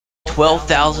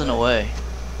12,000 away.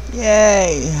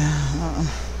 Yay!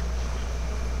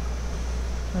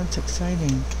 That's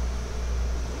exciting.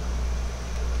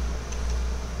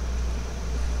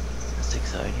 That's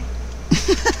exciting.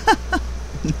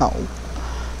 No.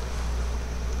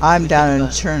 I'm down in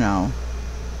Cherno.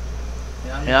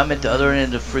 And I'm at the other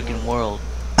end of the freaking world.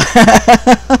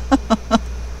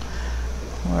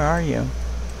 Where are you?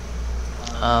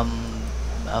 I'm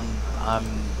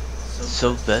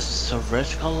Sylvester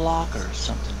Lock or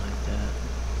something like that.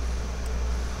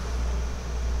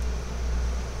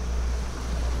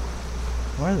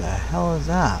 Where the hell is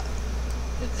that?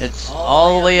 It's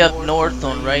all the way up north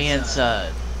on right hand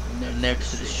side,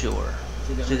 next to the shore.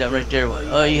 See that right there?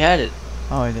 Oh, you had it.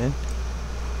 Oh, I did.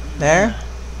 There?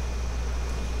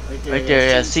 Right there,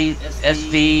 yeah. See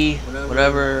SV,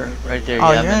 whatever, right there.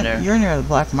 Oh, Yeah, I'm in there. you're near the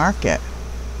black market.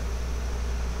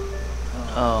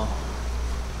 Oh,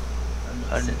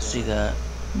 I didn't see that.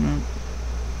 Mm.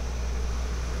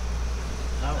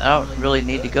 I don't really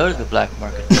need to go to the black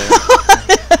market there.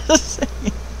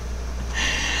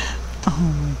 Oh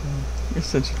my god, you're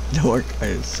such a dork,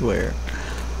 I swear.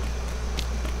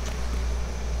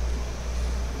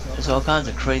 There's all kinds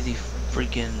of crazy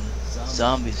freaking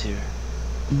zombies here.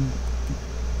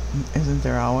 Isn't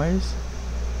there always?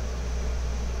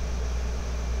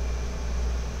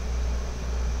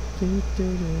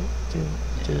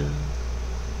 Yeah.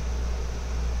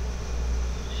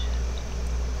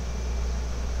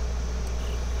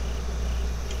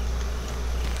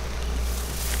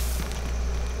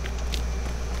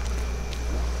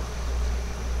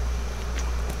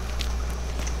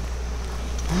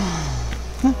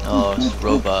 Oh, it's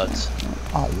robots.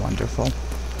 Oh, wonderful.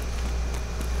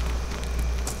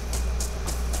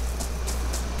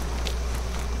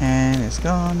 And it's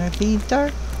gonna be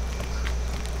dark.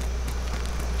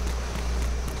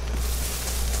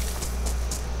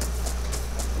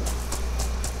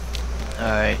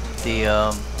 Alright, the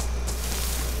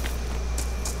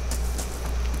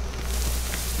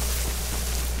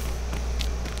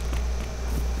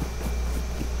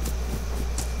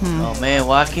oh man,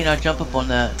 why can't I jump up on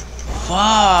that?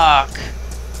 Fuck!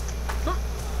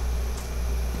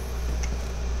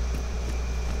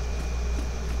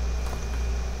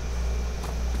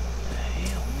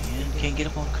 Hell, man, can't get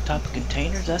up on top of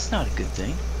containers? That's not a good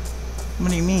thing. What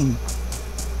do you mean?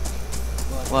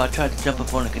 Well, I tried to jump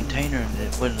up on a container and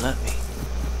it wouldn't let me.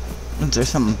 Is there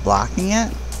something blocking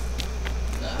it?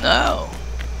 No!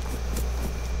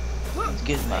 I was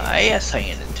getting my ass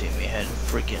handed to me. I had to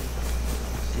freaking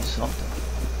do something.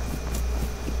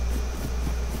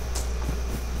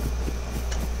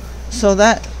 So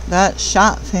that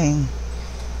shot thing,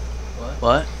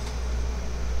 What?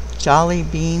 Jolly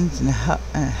Beans and a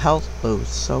health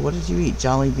boost. So what did you eat?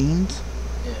 Jolly Beans?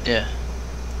 Yeah.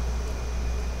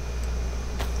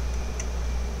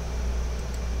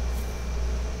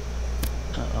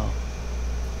 Uh-oh.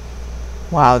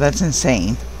 Wow, that's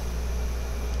insane.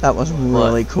 That was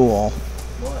really cool.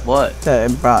 What? That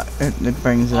it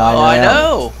brings it all Oh, right I up.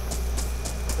 know!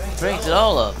 Brings it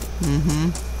all up.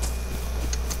 Mm-hmm.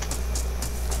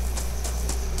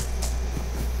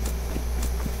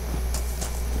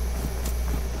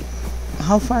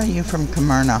 How far are you from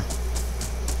Kimurna?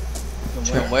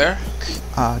 From where?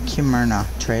 Kimurna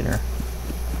Trader.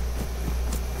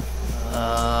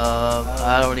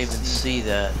 I don't even see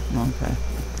that. Okay.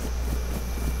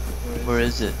 Where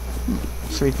is it?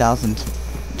 3,000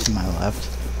 to my left.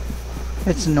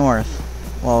 It's north.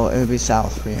 Well, it would be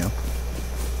south for you.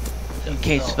 You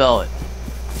can't spell it.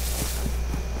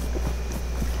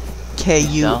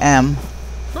 K-U-M.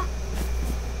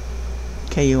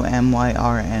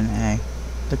 K-U-M-Y-R-N-A.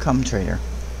 The Cum Trader.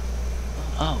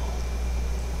 Oh.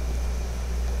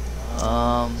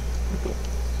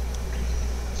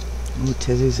 Ooh,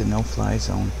 Tizzy's a no-fly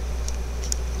zone.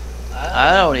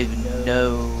 I don't even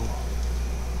know.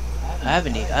 I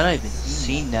don't even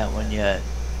seen that one yet.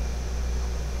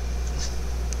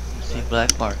 See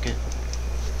black market.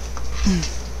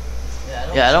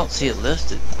 Yeah, I don't see it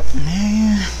listed.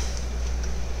 Yeah.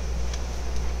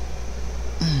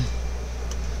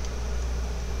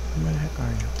 Where the heck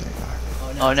are you? There you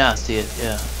are. Oh, now I see it.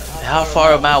 Yeah. How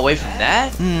far am I away from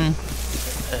that?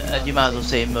 You might as well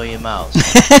say 1,000,000 miles.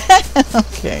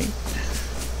 Okay.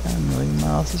 1,000,000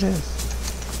 miles it is.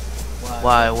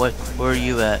 Why? What? Where are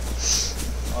you at?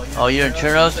 Oh, you're in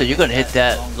Cherno, so you're gonna hit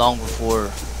that long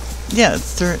before. Yeah,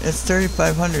 it's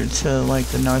 3,500 to like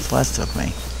the northwest of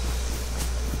me.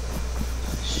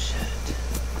 Shit.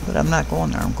 But I'm not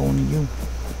going there. I'm going to you.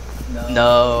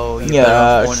 No, you better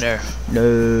off going there.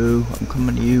 No, I'm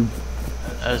coming to you.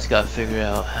 I just gotta figure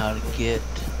out how to get.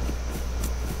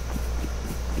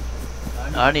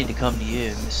 I need to come to you.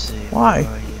 Let me see. Why?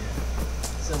 Where are you?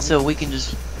 So we can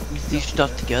just do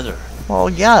stuff together. Well,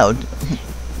 yeah.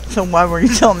 So why were you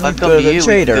telling me If I to come go to to the you, we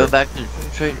trader? can go back to the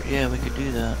trader. Yeah, we could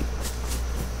do that.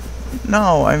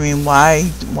 No, I mean, why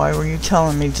were you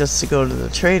telling me just to go to the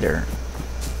trader?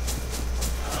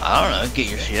 I don't know. Get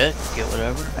your shit. Get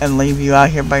whatever. And leave you out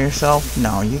here by yourself?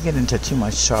 No, you get into too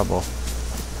much trouble.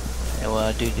 Yeah, well,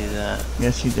 I do that.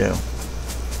 Yes, you do.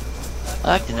 I'd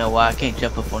like to know why I can't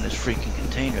jump up on this freaking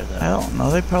container, though. I don't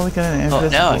know. They probably got an invisible. Oh,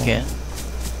 now I can.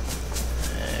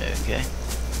 Okay.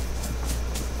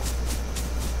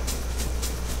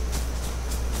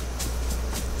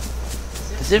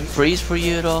 Does it freeze for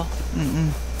you at all?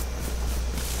 Mm-mm.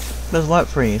 Does what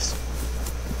freeze?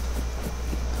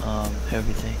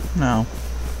 Everything. No.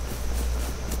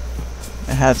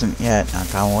 It hasn't yet,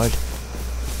 knock on wood.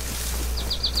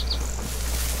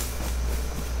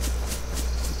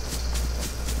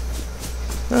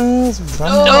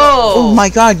 No! Oh my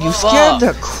god, you scared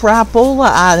Fuck. the crapola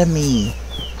out of me.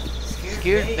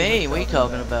 Scared me? What are you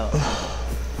talking about?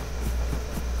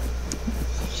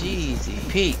 Jeezy.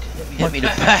 Pete, hit me the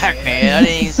back, man. I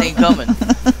didn't even see him coming.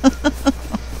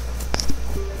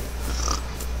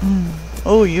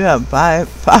 Oh, you have five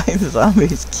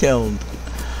zombies killed.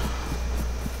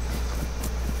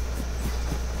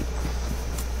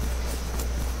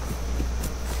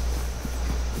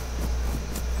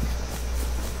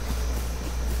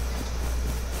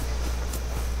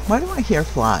 Why do I hear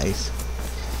flies?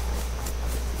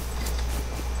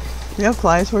 Do you have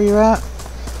flies where you're at?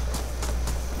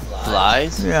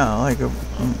 Flies? Yeah, like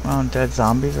around dead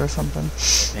zombies or something.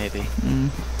 Maybe. Mm.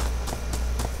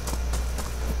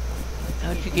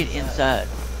 How'd you get inside?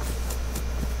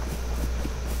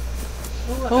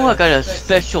 Oh, I got a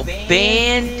special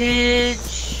bandage.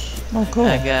 Oh, cool.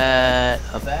 I got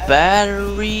a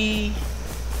battery.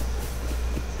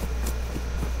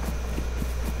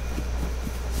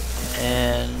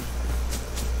 And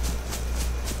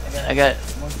I got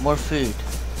more food.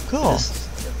 Cool. Just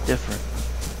different.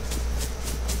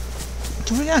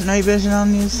 Do we got night vision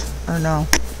on these? Or no?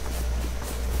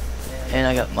 And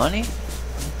I got money?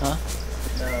 Huh?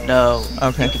 No.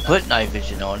 Okay. You can put night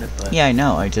vision on it, but Yeah, I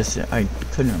know. I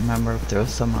couldn't remember if there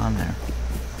was some on there.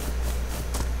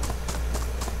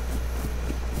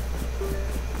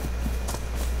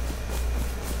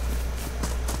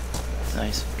 it's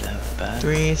nice to have a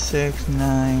battery. 3, 6,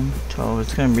 9, 12.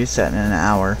 It's gonna be set in an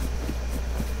hour.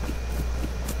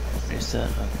 Reset.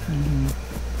 Okay. Mm-hmm.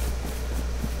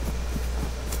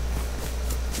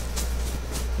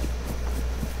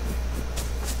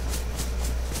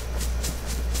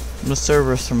 The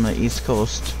server's from the East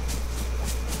Coast.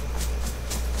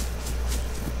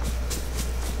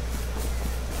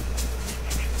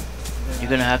 You're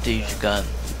gonna have to use your gun.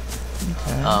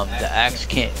 Okay. The axe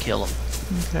can't kill them,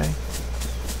 Okay.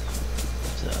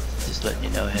 so just letting you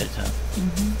know ahead of time.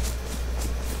 Mm-hmm.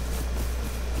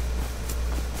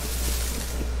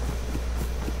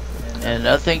 And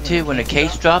another thing too, when a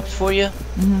case drops for you,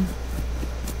 Mm-hmm.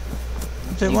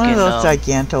 Is it You one of can, those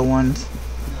giganto ones?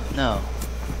 no,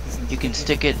 you can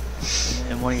stick it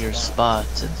in one of your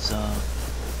spots.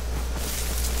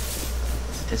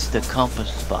 It's the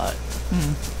compass spot.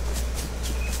 Hmm.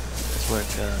 That's where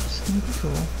it goes.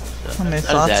 Cool. So, How many that is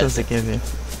slots that. does it give you?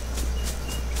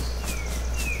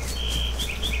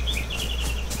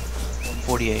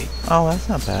 48. Oh, that's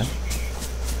not bad.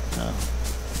 No.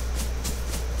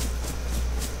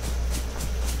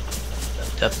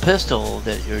 The pistol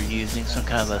that you're using, some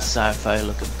kind of a sci-fi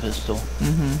looking pistol,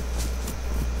 Mm-hmm.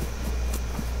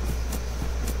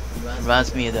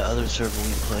 reminds me of the other server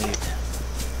we played.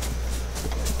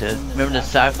 Remember the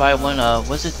sci-fi one?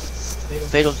 Was it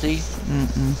Fatal Z?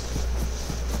 Mm-mm.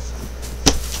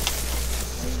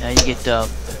 Now you get the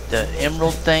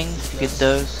emerald things. You get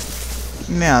those.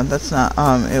 Yeah, that's not,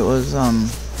 it was,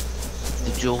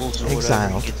 The jewels or whatever.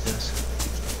 Exiled. You get those.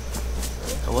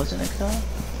 It wasn't Exile?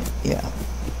 yeah.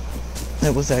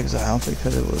 It was Exile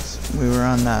because we were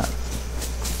on that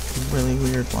really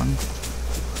weird one.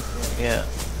 Yeah.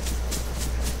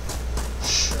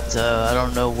 So I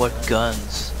don't know what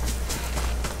guns.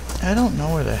 I don't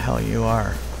know where the hell you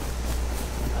are.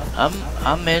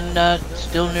 I'm in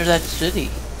still near that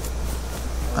city.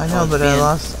 I know, but I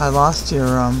lost your,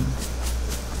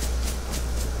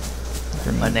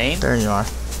 My name? There you are.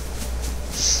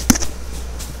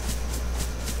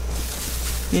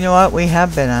 You know what? We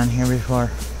have been on here before,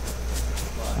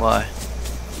 Why?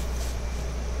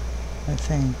 I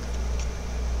think.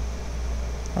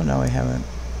 Oh no, we haven't.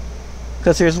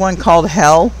 Because there's one called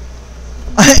Hell.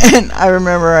 And I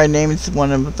remember I named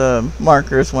one of the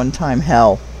markers one time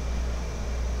Hell.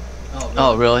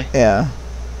 Oh really? Yeah.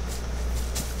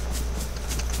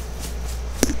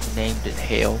 named it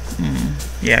Hell.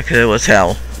 Yeah, 'cause it was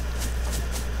hell.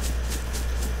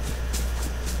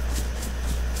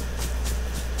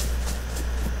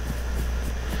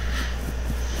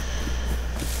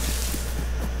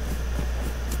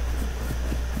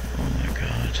 Oh my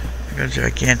god. I got a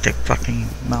gigantic fucking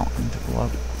mountain to go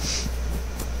up.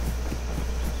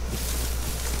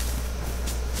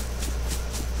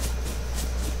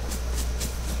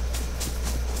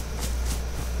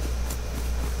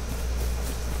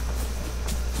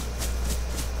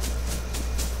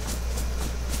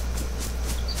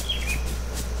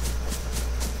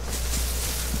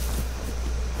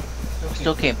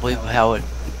 Still can't believe how it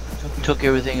took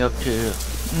everything up to.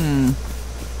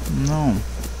 No.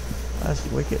 That's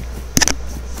wicked.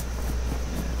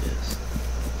 Yeah, it is.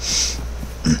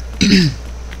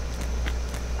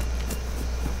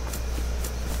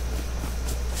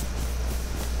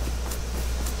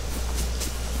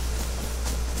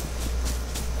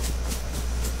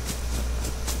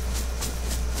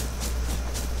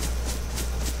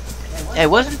 Hey,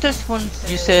 wasn't this one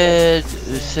you said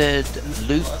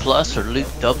loot plus or loot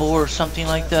double or something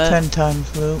like that? 10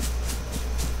 times loot.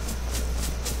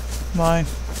 Why?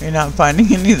 You're not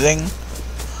finding anything.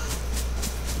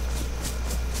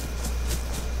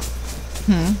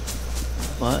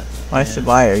 What? I said,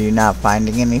 why are you not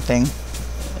finding anything?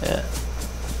 Yeah.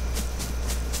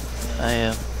 I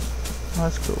am.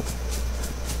 That's cool.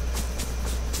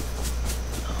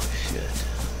 Oh shit.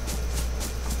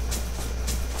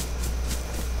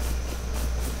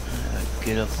 I gotta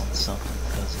get up on something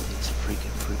because of these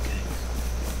freaking fruitcakes.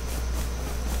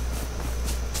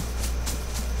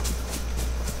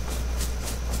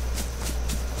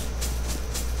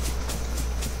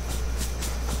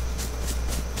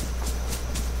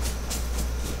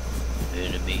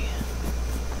 Enemy.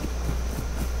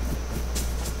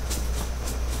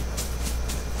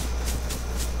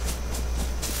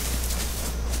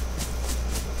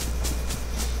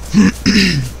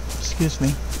 Excuse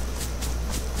me.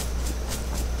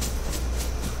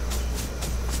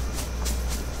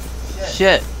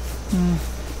 Shit.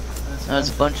 That's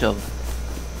a bunch of them.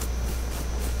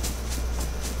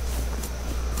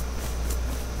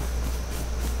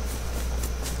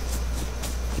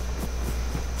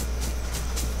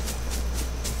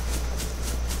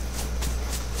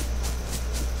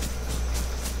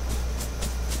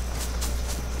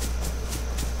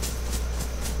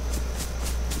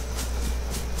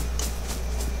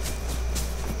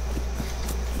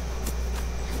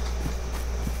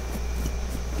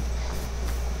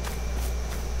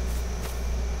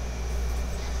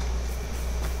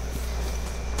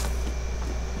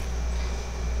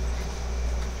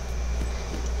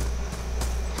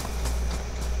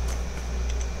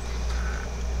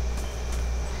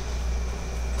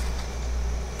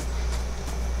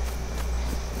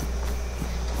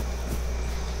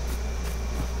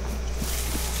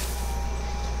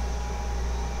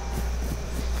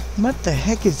 What the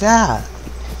heck is that?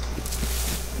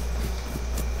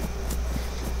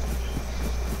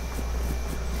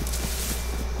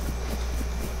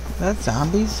 That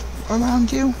zombies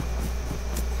around you?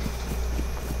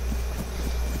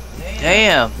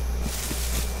 Damn.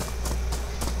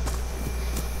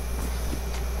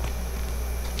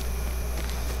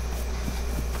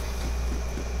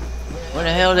 Where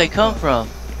the hell did they come from?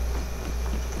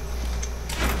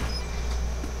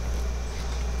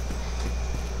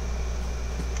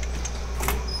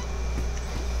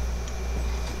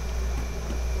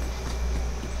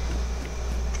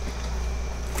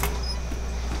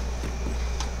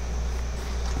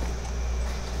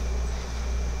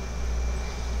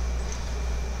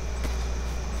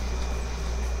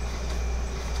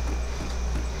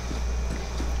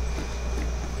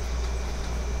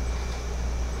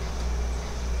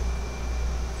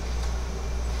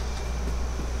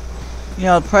 You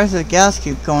know, the price of gas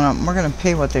keeps going up. We're gonna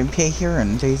pay what they pay here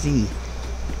in DayZ.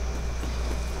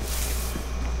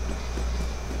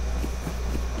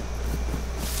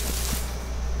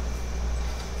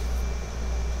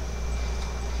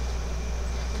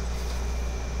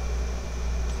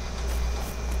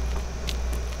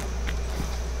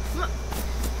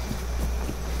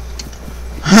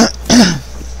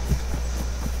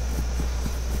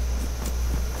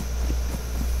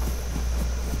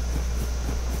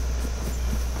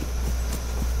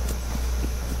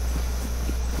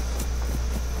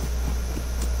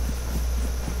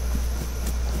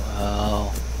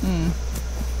 Wow.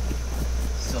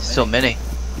 So many.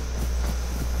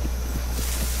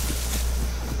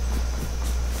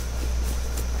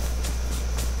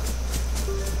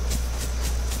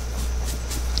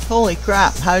 Holy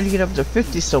crap, how did you get up to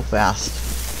 50 so fast?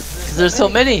 Because there's so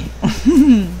many.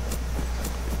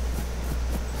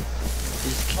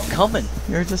 coming.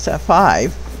 You're just at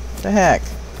 5. What the heck?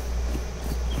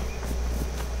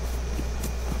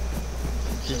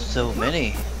 Just so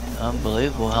many.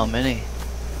 Unbelievable how many.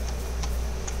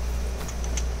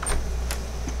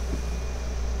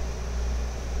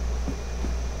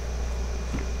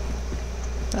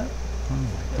 Oh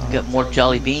my God. Got more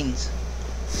Jolly Beans.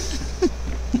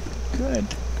 Good.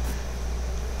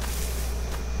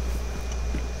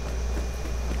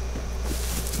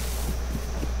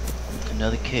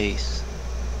 Another case.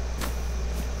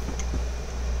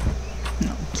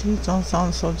 No, geez, don't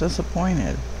sound so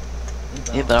disappointed.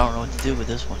 Yeah, but I don't know what to do with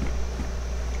this one.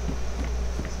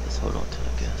 Let's hold on to it,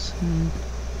 I guess.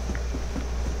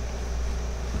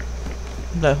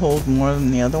 Does that hold more than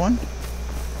the other one?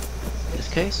 This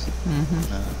case? Mm-hmm.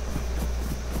 No.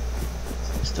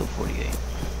 It's still 48.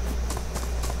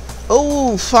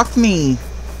 Oh, fuck me.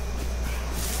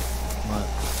 What?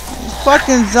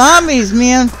 Fucking zombies,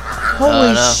 man.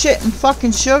 Holy no. shit and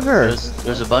fucking sugar.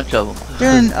 There's a bunch of them.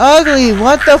 They're ugly.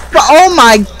 What the fuck? Oh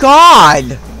my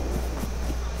God.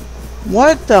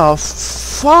 What the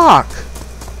fuck?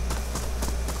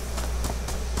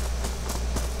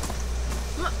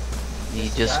 You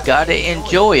just gotta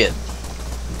enjoy it.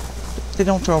 They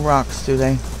don't throw rocks, do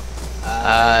they?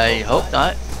 I hope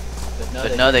not.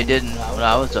 But no, they didn't when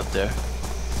I was up there.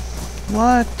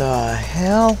 What the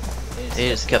hell? They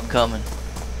just kept coming.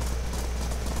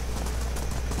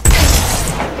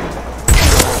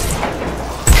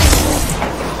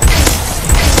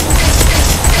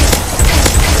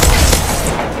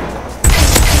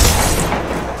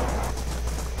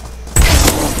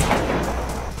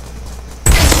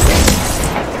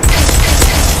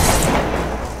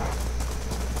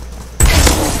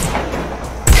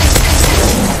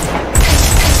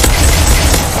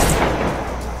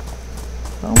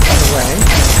 Oh, by the way.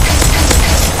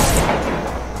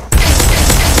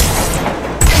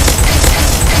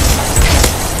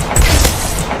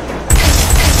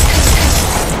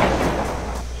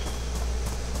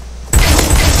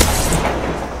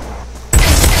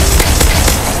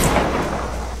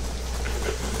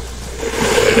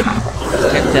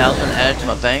 $10,000 added to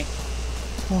my bank.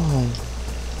 Oh.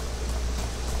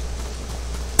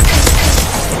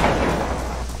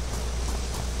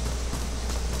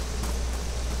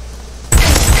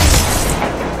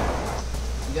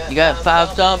 You got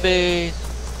 5 zombies.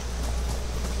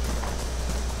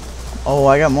 Oh,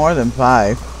 I got more than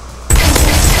 5.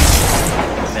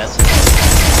 Message.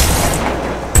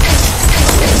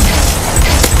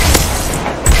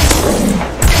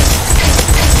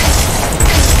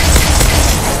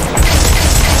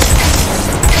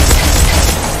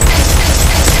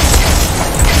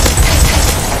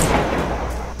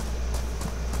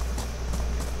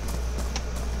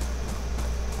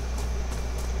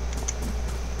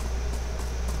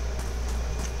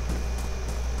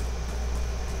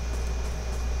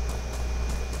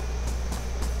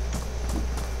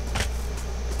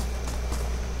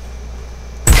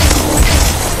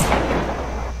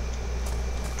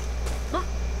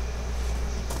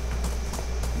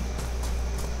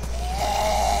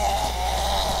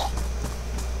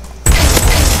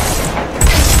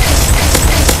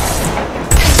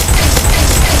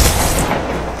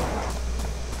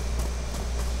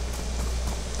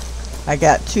 I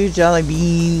got 2 jelly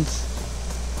beans.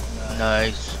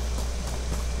 Nice.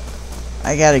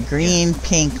 I got a green,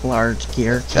 pink, large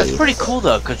gear case. That's pretty cool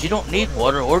though, because you don't need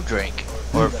water or drink.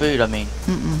 Or food, I mean.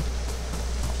 Mm-mm.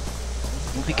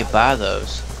 If we could buy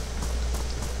those.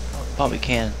 Probably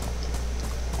can.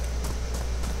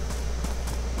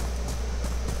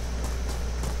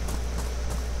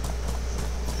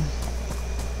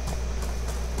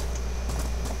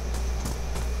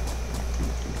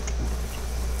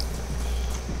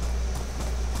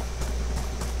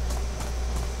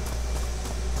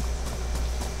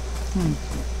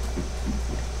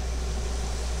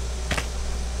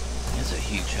 It's a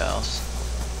huge house.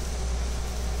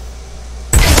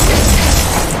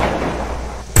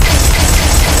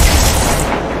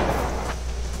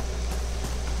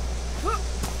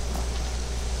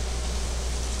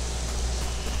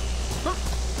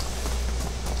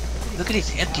 Look at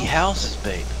these empty houses,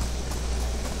 babe.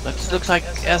 Looks like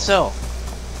SL.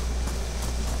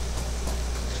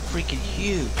 It's freaking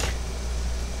huge.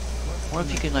 What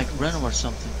if you can like rent them or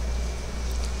something?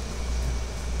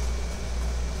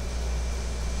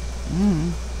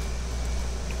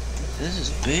 This is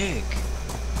big.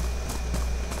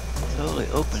 Totally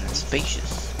open and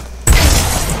spacious.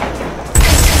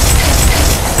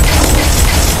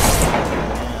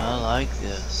 Yeah, I like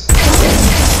this.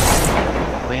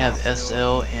 We have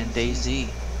SL and DayZ.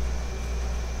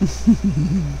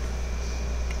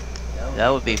 That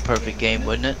would be a perfect game,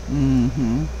 wouldn't it?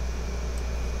 Mm-hmm.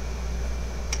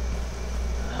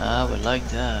 I would like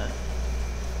that.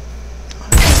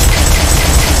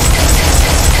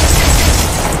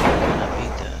 I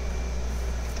beat that.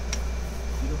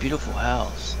 Beautiful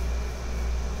house.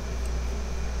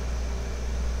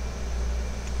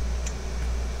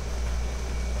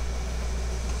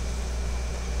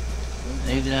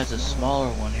 It even has a smaller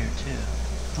one here too.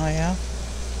 Oh yeah.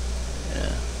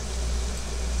 Yeah.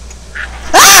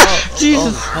 Ah!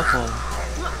 Jesus. Oh, a couple.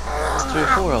 3 or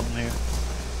 4 of them here.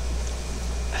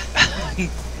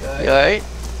 You alright?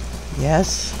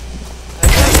 Yes. How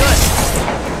you doing?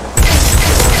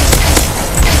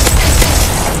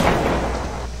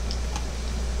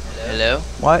 Hello?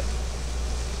 What?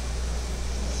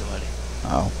 Somebody.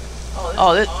 Oh.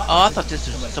 Oh, I thought this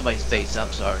was somebody's face.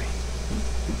 I'm sorry.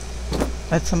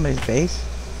 That's somebody's base?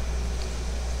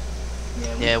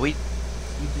 Yeah, we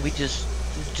just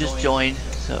joined,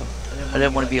 so I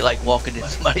didn't want to be like walking in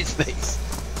somebody's face.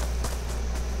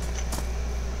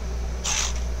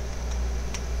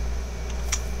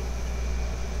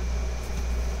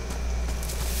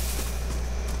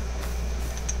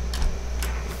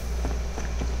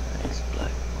 Nice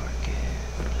black market.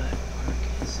 Black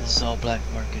market. This is all black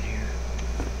market here.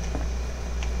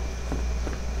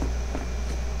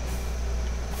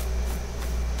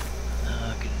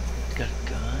 Got a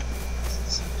gun.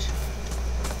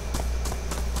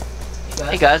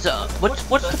 Hey guys, what's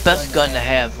the best gun to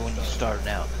have when you're starting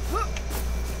out?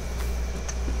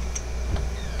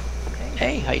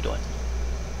 Hey, how you doing?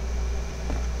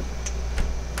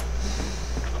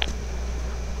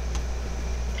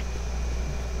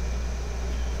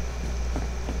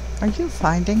 Are you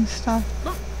finding stuff?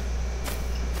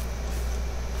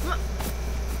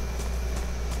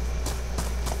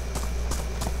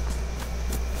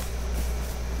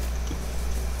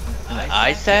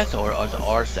 ISAS or the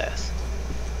RSAS?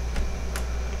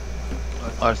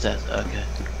 RSAS, okay.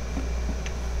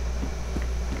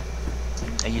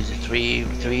 I use a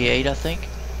 3.8, I think.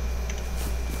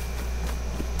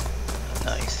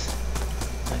 Nice.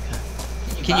 Okay.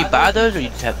 Can you buy those, or you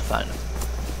just have to find them?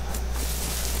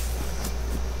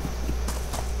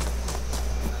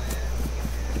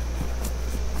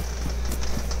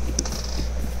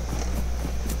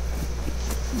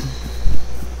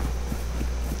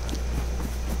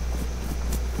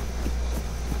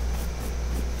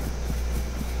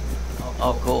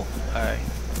 Oh, cool. Alright.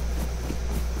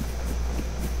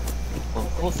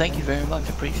 Well, thank you very much.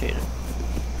 Appreciate it.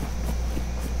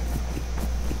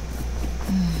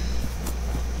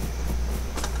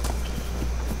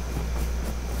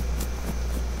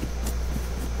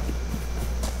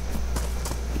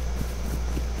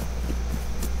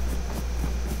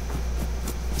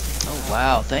 Oh,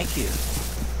 wow. Thank you.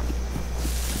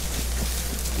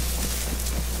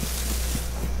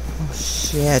 Oh,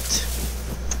 shit.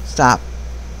 Stop.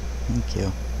 Thank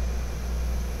you.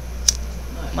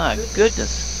 My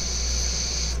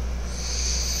goodness.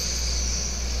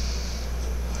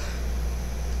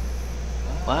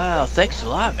 Wow, thanks a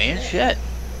lot, man. Shit.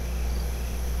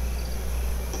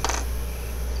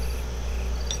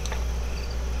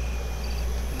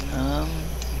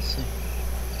 Let's see.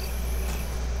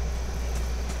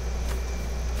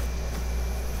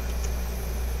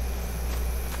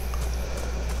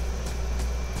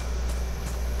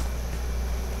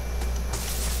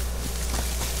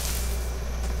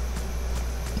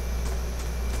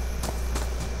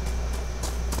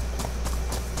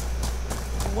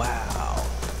 Wow.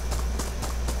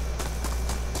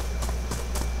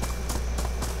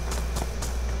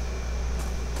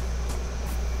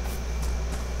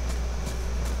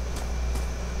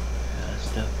 Yeah, that's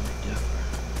definitely different.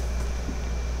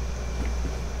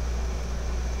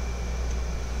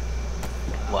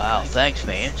 Wow, thanks,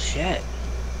 man. Shit.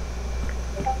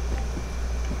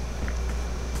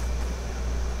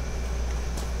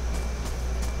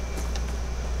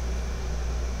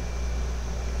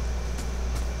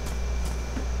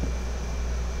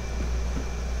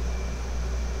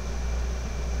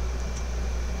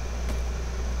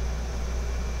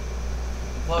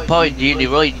 Probably, do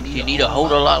you need to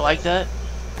hold a lot like that?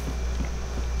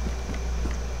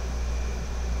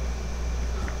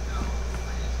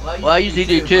 Well, I usually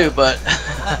do too, but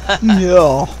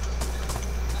Yeah.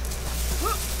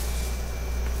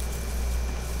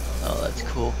 oh, that's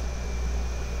cool.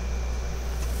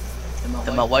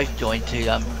 And my wife joined too.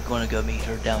 I'm going to go meet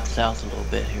her down south a little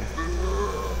bit here.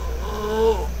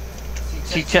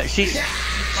 She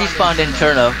spawned in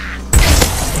Cherno.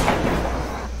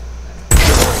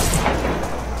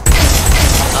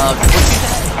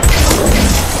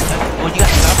 What you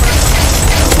got? What you got?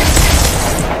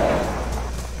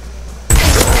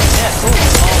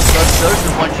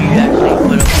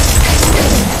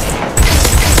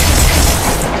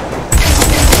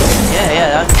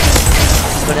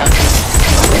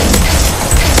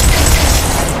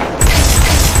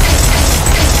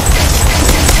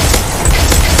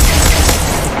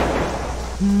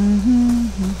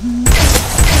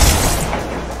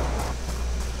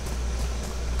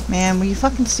 Man, will you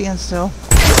fucking stand still?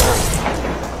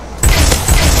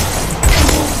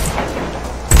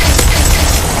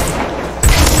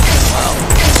 Wow.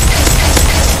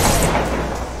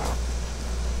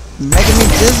 You're making me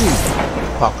dizzy,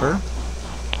 fucker.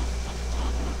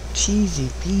 Cheesy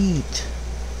Pete.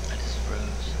 I just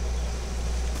froze.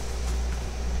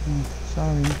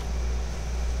 Sorry.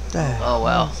 Oh,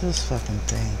 wow. What's this fucking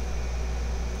thing?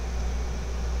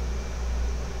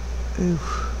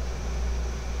 Oof.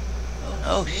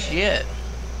 Oh shit.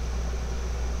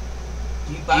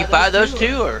 Do you buy those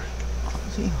too, or?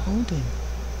 What's he holding?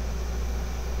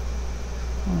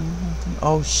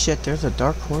 Oh shit, there's a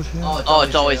dark horse here. Oh,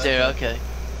 it's always there, okay.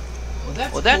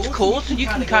 Well, that's cool, so you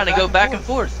can kind of go back and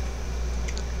forth.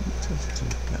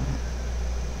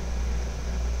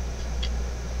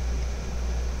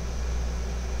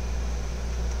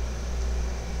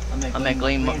 I'm at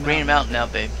Green Mountain now,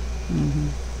 babe.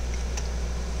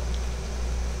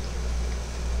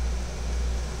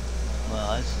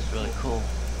 Wow, this is really cool.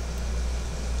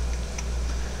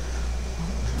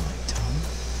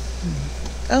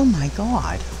 Oh my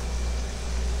god.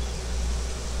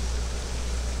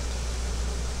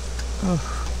 Oh.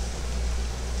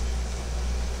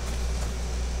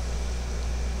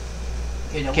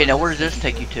 Okay, now where does this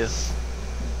take you to?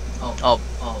 Oh,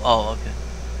 okay.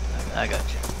 I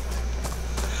got you.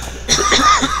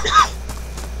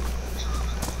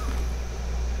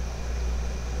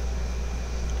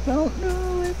 Don't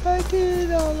know if I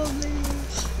did all of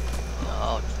these.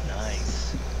 Oh,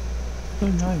 nice. Oh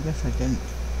no, I guess I didn't.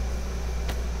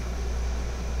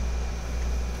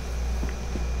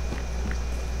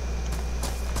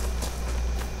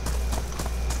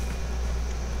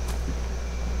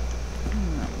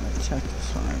 I'm gonna check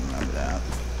this one, I remember that.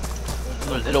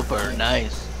 Oh, little bird,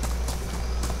 nice.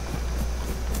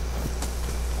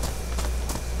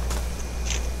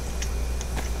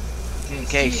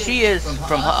 Okay, she is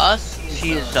from us.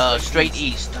 She is straight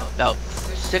east, about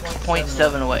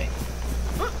 6.7 away.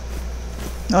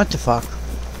 What the fuck?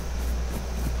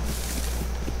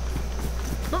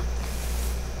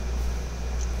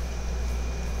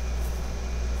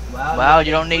 Wow,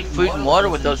 you don't need food and water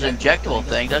with those injectable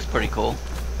things. That's pretty cool.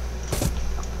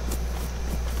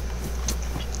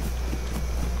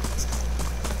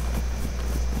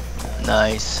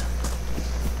 Nice.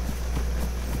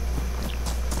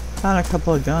 Found a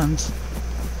couple of guns.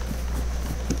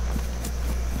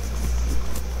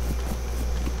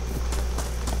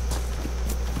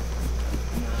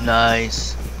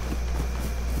 Nice.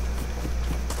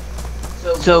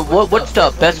 So what's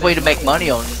the best way to make money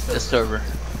on this server?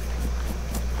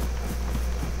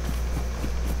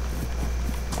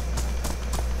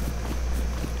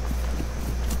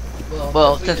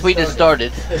 Well, since we just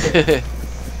started.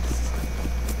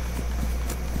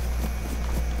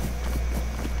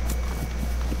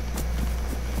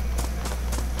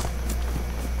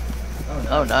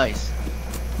 Oh, nice.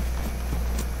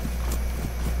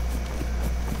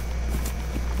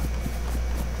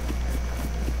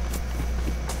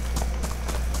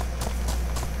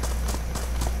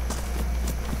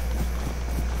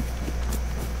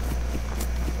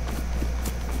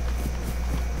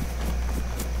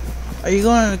 Are you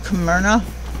going to Smyrna?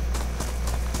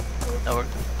 No,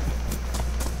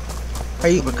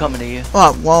 we're coming to you.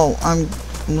 Oh, well, I'm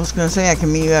just gonna say I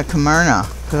can meet you at Smyrna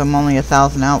because I'm only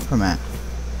 1,000 out from it.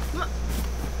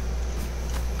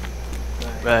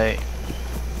 Right.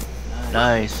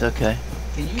 Nice. Okay.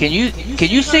 Can you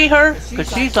see her?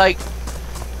 Cause she's like,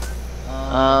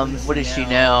 what is she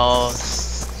now?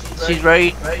 She's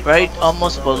right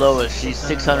almost below us. She's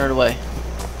 600 away.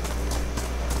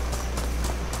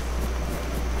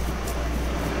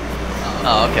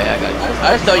 Oh, okay, I got you.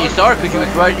 I just thought you saw her because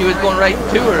you was going right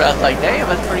to her. I was like, damn,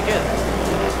 that's pretty good.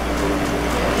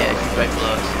 Yeah, she's right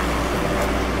below us.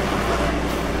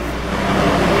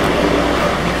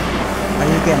 Are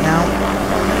you getting out?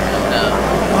 No.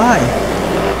 Why?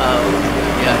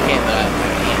 Yeah, I can, but I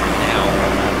can't now.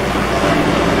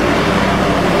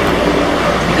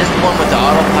 This the one with the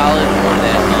autopilot or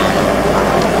that,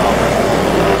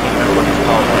 I can't remember what it's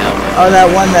called now. Oh, that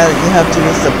one that you have to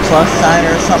use the plus sign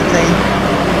or something?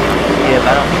 Yeah, but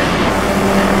I don't...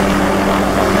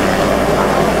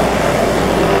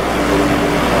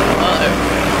 Oh, there.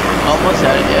 Almost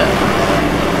had it, yeah.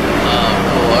 Oh,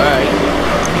 cool, alright.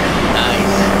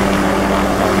 Nice.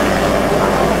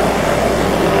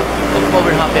 Come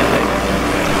over and hop in, baby.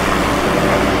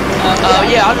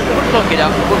 Yeah, we're just gonna get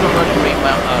out. We're gonna run to Green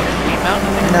Mountain, I think?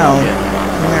 No, Yeah.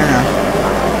 Smyrna.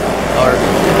 Or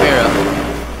Camaro.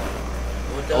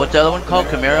 What's the other one called?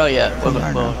 Camaro? Yeah, we'll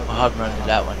hard run to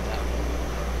that one.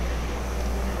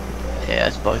 Yeah,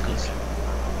 it's Buckley's.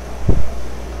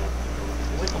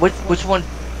 Which one?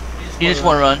 You just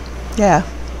want to run? Yeah.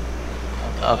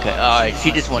 Okay. All right.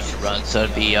 She just wants to run, so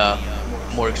it'd be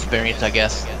more experience, I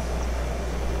guess.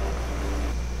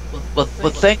 Well,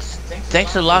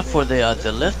 thanks a lot for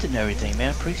the lift and everything,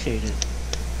 man. Appreciate it.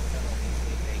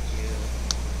 Thank you.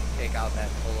 Take out that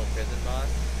solo prison boss.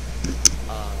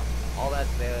 All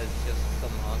that's there is just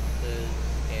some monsters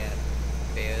and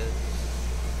bears.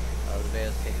 The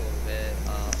bears take a little bit,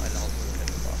 and also the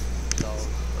prison boss. So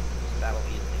that'll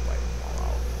easily wipe them all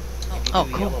out. If you do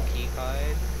the cool. yellow key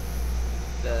card,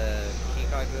 the key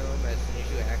card room, as soon as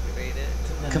you activate it,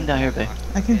 Come down here, babe.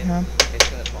 I can hear him. it's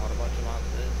gonna spawn a bunch of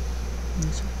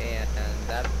monsters. And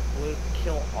that would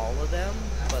kill all of them,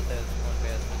 but there's one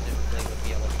bear specifically with the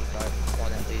yellow key card,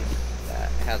 one at least, that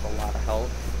has a lot of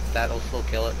health. That'll still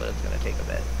kill it, but it's gonna take a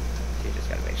bit. So you just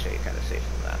gotta make sure you're kind of safe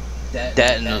from that.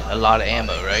 That and a lot of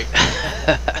ammo, right?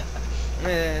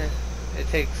 It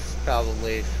takes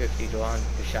probably 50 to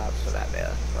 100 shots for that bear,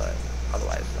 but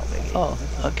otherwise no biggie. Oh,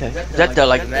 okay. Is that the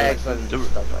like The mags and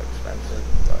stuff are expensive,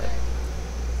 but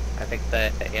I think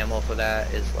the ammo for that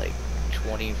is like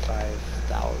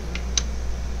 25,000.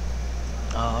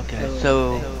 Oh, okay.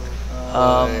 So,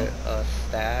 a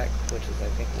stack, which is I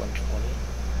think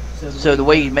 120. so the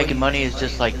way you're making money is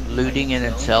just like looting and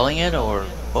then selling it, or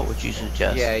what would you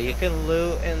suggest? Yeah, you can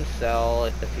loot and sell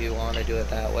if you want to do it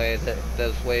that way.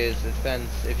 There's ways. It depends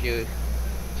if you.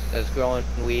 There's growing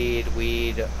weed.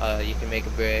 You can make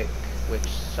a brick, which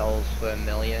sells for $1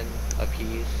 million a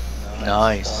piece.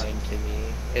 Nice. Boring to me.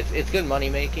 It's good money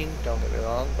making. Don't get me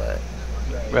wrong, but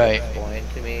Right. it's boring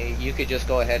to me. You could just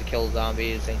go ahead, kill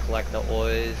zombies, and collect the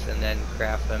ores, and then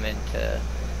craft them into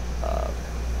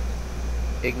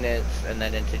ignits, and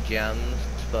then into gems.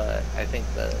 But I think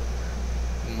the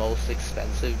most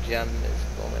expensive gem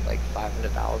is only like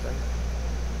 500,000.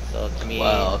 So to me,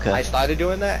 Wow, okay. I started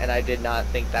doing that, and I did not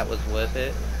think that was worth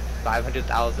it.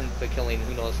 500,000 for killing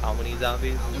who knows how many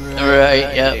zombies.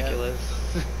 Right. Yeah. Ridiculous.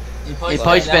 You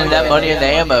probably spend that money in the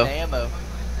ammo.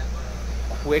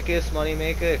 Quickest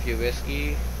moneymaker if you're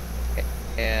risky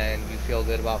and you feel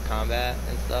good about combat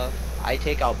and stuff. I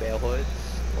take out bear hordes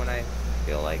when I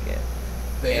feel like it.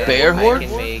 Bear And I hordes?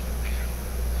 can make,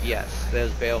 yes,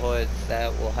 there's bear hordes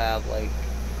that will have like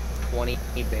 20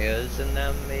 bears in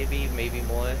them, maybe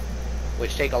more,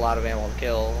 which take a lot of ammo to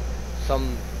kill.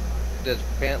 There's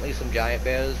apparently some giant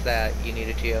bears that you need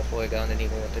a tier 4 gun, and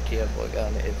even with the tier 4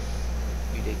 gun, it's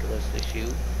ridiculous to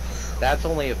shoot. That's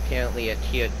only apparently a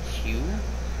tier 2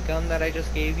 gun that I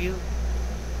just gave you,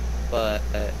 but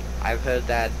I've heard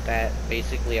that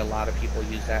basically a lot of people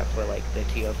use that for like the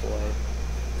tier 4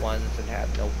 ones and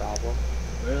have no problem.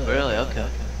 Really? Okay.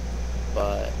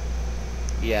 But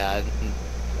yeah,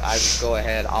 I would go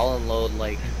ahead. I'll unload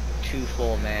like 2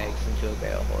 full mags into a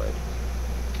bear horde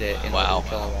in order to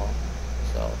kill them all.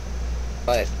 So,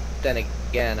 but then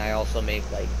again, I also make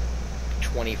like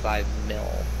 25 mil,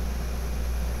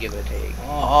 give or take.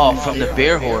 Oh, from the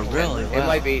bear horde, really? It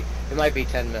might be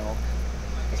 10 mil.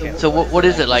 So what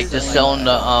is it like? Just selling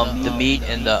the meat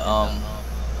and the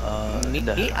Meat,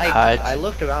 the I hides?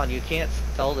 looked around. You can't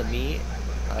sell the meat.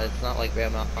 It's not like Bear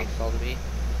Mountain can sell the meat.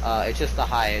 It's just the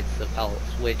hides, the pellets.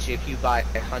 Which, if you buy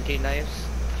hunting knives,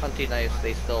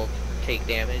 they still take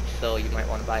damage. So you might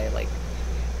want to buy like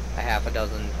a half a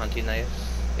dozen hunting knives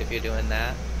if you're doing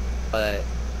that. But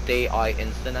they are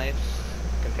insta knives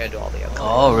compared to all the other.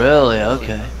 Oh, really?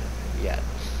 Okay. Yeah.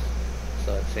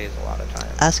 So it saves a lot of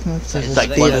time. Ask him if there's It's a like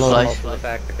speed one loader. slice. For the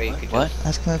fact that you could What? just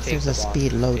Ask him if take there's a the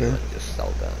speed boxes loader. and just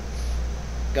sell guns.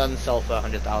 Guns sell for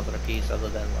 100,000 a piece, other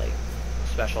than like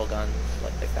special guns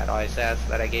like that ISAS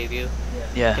that I gave you.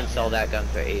 You Yeah. can sell that gun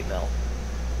for 8 mil.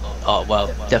 Oh, well,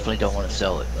 definitely don't want to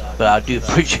sell it. But I do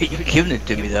appreciate you giving it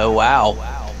to me, though. Wow.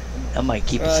 That might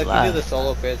keep us If you do alive. the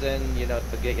solo prison, you know,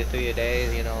 to get you through your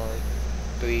day, you know,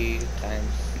 3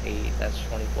 times 8, that's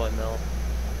 24 mil.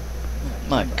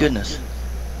 My goodness.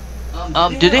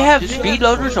 Do they have speed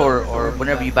loaders, or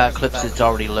whenever you buy clips, it's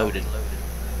already loaded?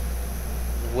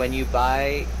 When you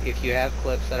buy, if you have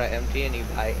clips that are empty and you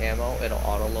buy ammo, it'll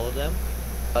auto load them.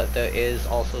 But there is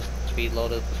also speed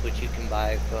loaders which you can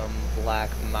buy from Black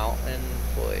Mountain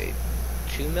for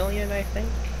 2 million, I think.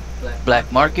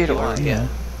 Black market, or Yeah.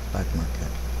 Black market.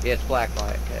 Yeah, it's Black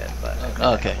Market, but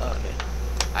Okay.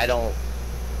 I don't.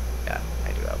 Yeah,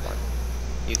 I do have one.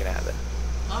 You can have it.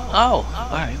 Oh, all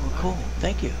right. Well, cool.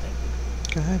 Thank you.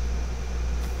 Go ahead.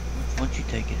 Why don't you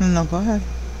take it? No, go ahead.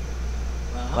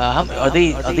 Wow. Are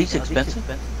these expensive?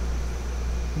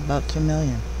 About 2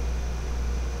 million.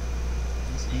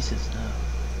 He says no.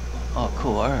 Oh,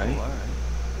 cool. All right.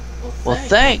 Well,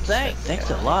 thanks. Thanks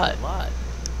a lot.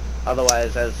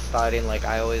 Otherwise, as starting like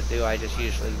I always do, I just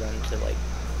usually run to like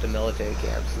the military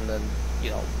camps and then, you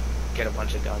know, get a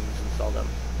bunch of guns and sell them.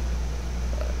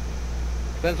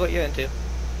 Depends what you're into.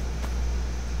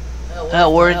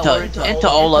 We're into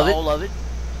all of it.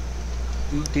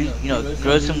 Do, you know,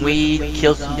 grow some weed,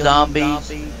 kill some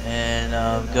zombies, and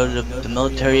go to the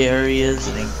military areas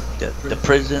and then the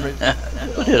prison.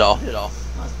 We'll do it all.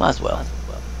 Might as well.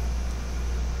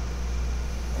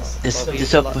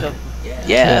 This up.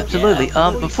 Yeah, absolutely.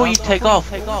 Before you take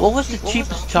off, what was the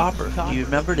cheapest chopper? Do you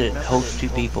remember that holds 2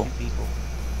 people?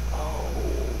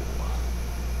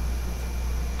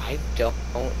 I don't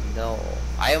know.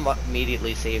 I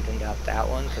immediately saved and got that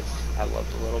one because I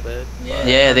loved a little bit.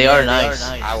 Yeah, they are nice.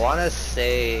 I want to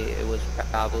say it was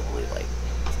probably like,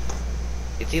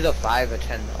 it's either 5 or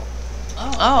 10 mil.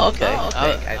 Oh, okay.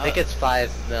 I think it's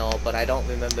 5 mil, but I don't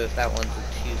remember if that one's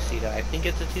a 2-seater. I think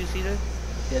it's a 2-seater.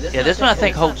 Yeah, this one I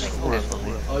think holds 4.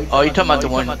 Oh, you're talking about the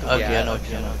one? Okay, Yeah. I know what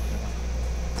you know.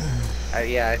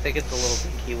 Yeah, I think it's a little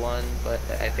pinky one, but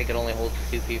I think it only holds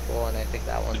 2 people, and I think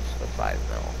that one's for 5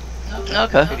 mil.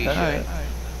 Okay, Pretty sure. alright.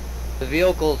 The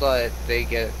vehicles, they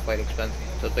get quite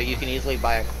expensive, but you can easily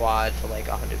buy a quad for like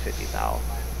 150,000.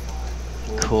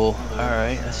 Cool. All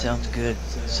right, that sounds good.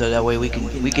 So that way we can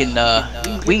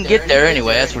get there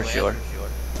anyway. That's for sure.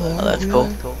 Oh, that's cool.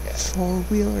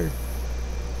 4-wheeler.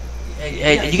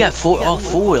 Hey, you got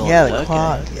 4-wheelers. Yeah, the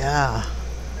quad. Yeah.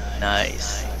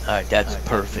 Nice. All right, that's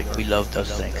perfect. We love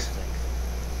those things.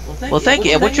 Well, thank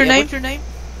you. What's your name?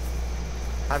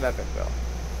 I'm Epic, Bill.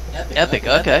 Epic.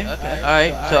 Okay. All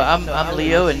right. So I'm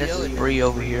Leo, and this is Bree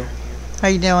over here. How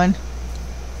you doing?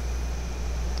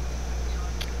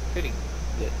 Pretty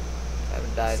good. I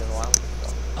haven't died in a while.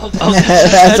 So.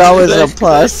 That's always a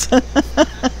plus.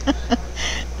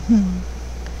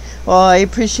 Well, I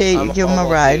appreciate you giving a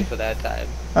ride. For that time.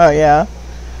 Oh yeah.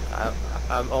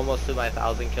 I'm almost to my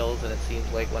 1,000 kills, and it seems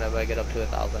like whenever I get up to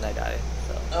 1,000, I die.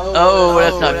 So. Oh,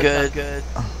 that's not good.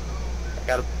 I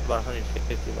got about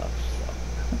 150 left.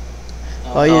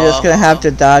 So. Well, you're just gonna have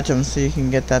to dodge them so you can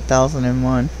get that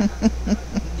 1,001.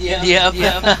 Yeah.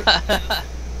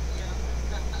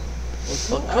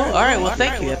 Well, cool. All right. Well,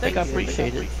 thank you. I think I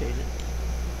appreciate it.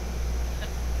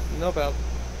 No problem.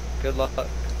 Good luck.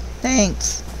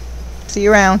 Thanks. See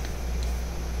you around.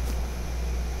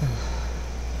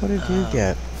 What did you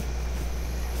get?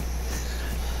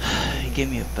 He gave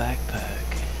me a backpack.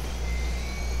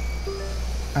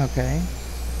 Okay.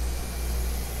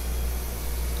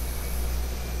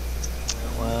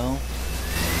 Well,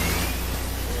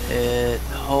 it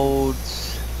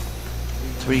holds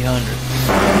 300.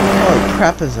 Oh,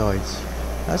 trapezoids.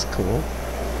 That's cool.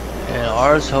 And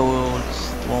ours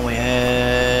holds the one we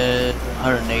had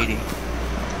 180.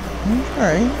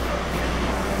 Alright.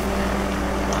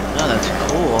 No, that's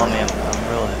cool. I mean, I'm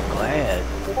really glad.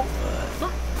 But,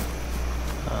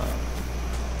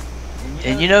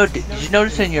 and you know, did you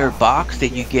notice in your box that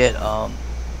you get never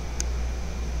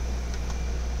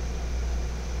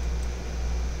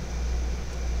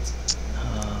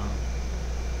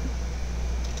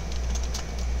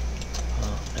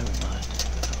mind.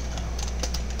 I don't know.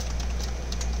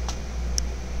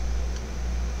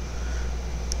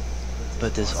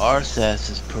 But this RSAS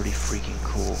is pretty freaking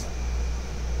cool.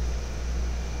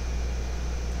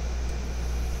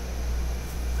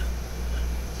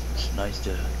 It's nice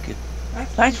to get,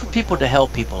 nice for people to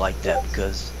help people like that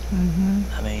because,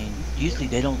 I mean, usually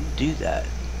they don't do that.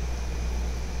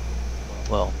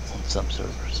 Well, on some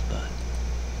servers, but.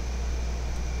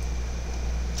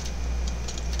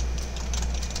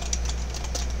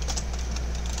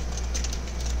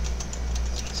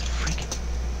 It's a freaking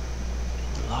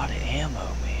lot of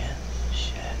ammo, man.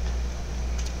 Shit.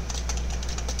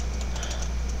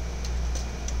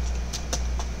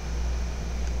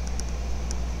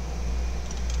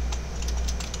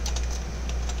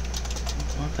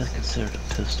 I wonder if that's considered a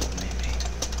pistol, maybe.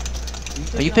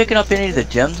 Are you picking up any of the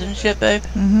gems and shit, babe?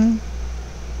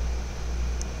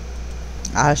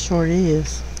 I sure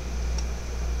is.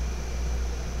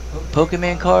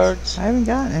 Pokemon cards? I haven't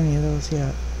gotten any of those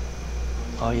yet.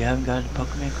 Oh, you haven't gotten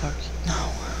Pokemon cards?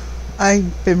 No.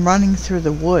 I've been running through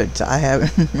the woods. I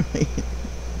haven't really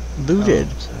looted.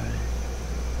 Oh, I'm sorry.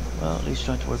 Well, at least you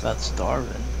don't have to worry about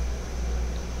starving.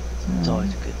 It's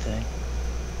always a good thing.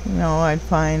 You know, I'd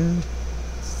find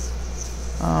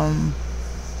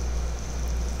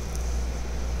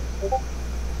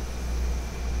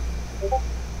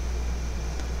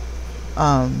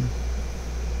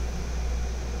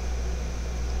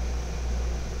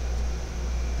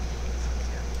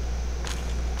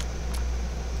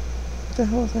what the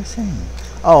hell was I saying?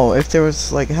 Oh, if there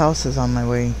was like houses on my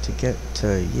way to get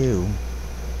to you.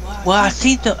 Well, I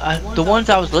see the ones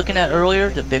I was looking at earlier,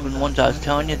 the big ones I was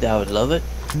telling you that I would love it.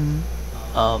 Mm.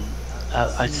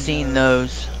 I seen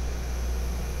those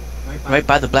right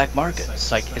by the black market.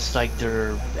 It's like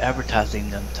they're advertising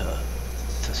them to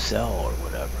sell or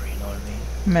whatever. You know what I mean?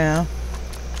 Yeah.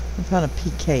 I found a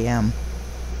PKM.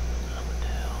 What the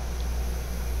hell?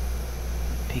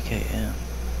 PKM.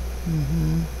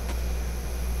 Mm-hmm.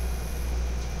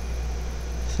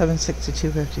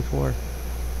 762.54.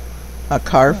 A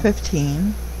Car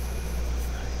 15,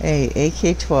 a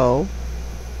AK-12,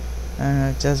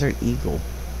 and a Desert Eagle.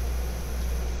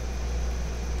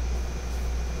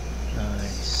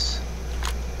 Nice.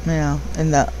 Yeah,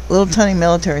 and the little tiny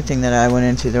military thing that I went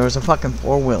into, there was a fucking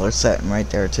four-wheeler sitting right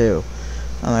there too.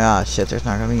 I'm like, oh shit, there's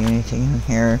not gonna be anything in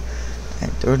here.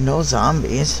 And there were no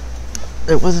zombies.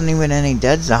 There wasn't even any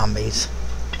dead zombies.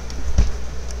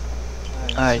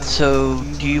 Alright, so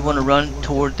do you want to run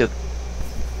toward the...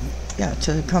 Yeah,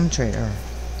 to the Cum Trader.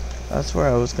 That's where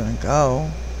I was gonna go.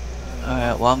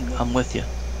 Alright, well I'm with you.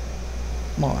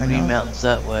 Well, I Green know. Mountain's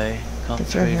that way. Cum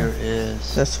It's right Trader here.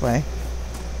 is... This way.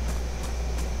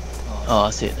 Oh, I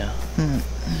see it now. Hmm.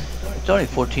 It's only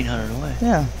 1,400 away.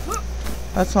 Yeah.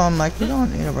 That's why I'm like, you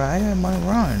don't need a ride, I want to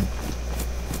run.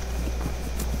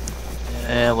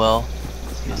 Yeah, well,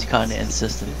 he's kind of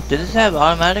insistent. Did this have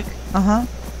automatic? Uh-huh.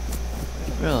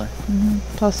 Really? Mm-hmm.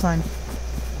 Plus sign.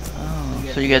 Oh,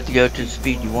 so you got to go to the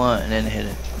speed you want and then hit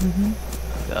it. Mm-hmm.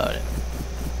 Got it.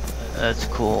 That's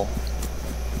cool.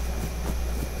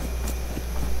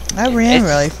 I ran It's-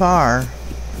 really far.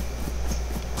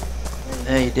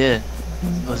 Yeah, you did.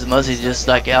 Was it mostly just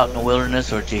like out in the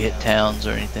wilderness, or did you hit towns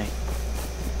or anything?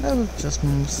 That was just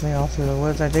mostly all through the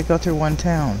woods. I did go through one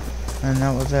town, and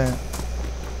that was it.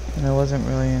 And there wasn't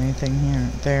really anything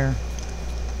there.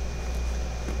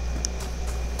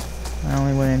 I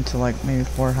only went into like maybe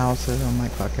 4 houses. I'm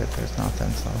like, fuck it, there's nothing,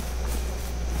 so.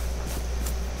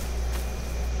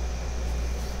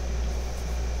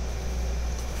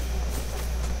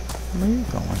 Where are you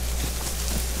going?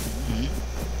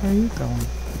 Where are you going?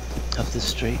 Up the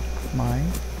street, Mine?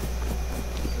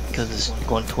 because it's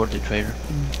going toward the trader.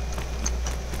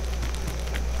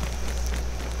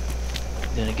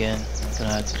 Then again, I'm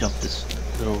gonna have to jump this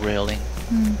little railing.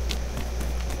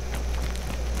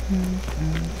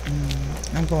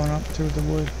 I'm going up through the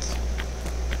woods.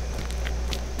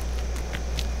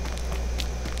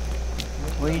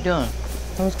 What are you doing?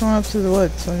 I was going up through the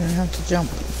woods, so I didn't have to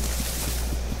jump.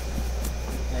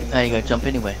 Now you gotta jump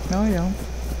anyway. No, you don't.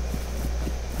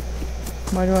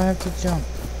 Why do I have to jump?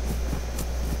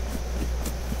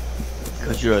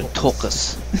 Because you're a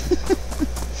tulkus.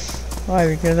 Why?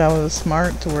 Because I was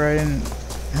smart to where I didn't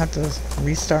have to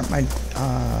restart my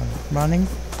running.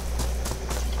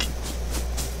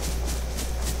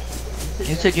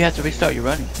 You said you have to restart your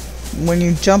running. When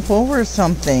you jump over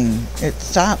something, it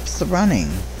stops the running.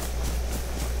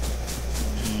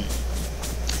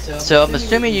 So I'm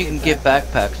assuming you can get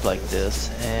backpacks like this,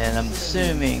 and I'm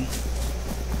assuming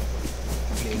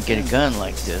you can get a gun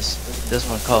like this. This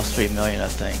one costs $3 million, I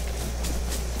think.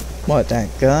 What, that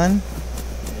gun?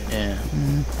 Yeah.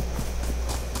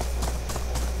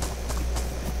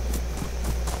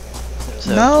 So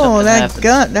if No, something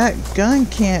that happens- gun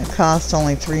can't cost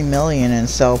only $3 million and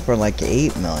sell for like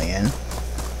 $8 million.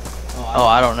 Oh,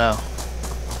 I don't know.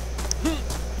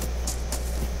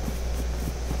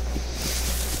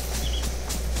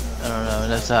 I don't know.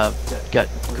 That's how I got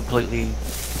completely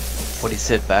what he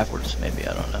said backwards. Maybe,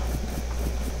 I don't know.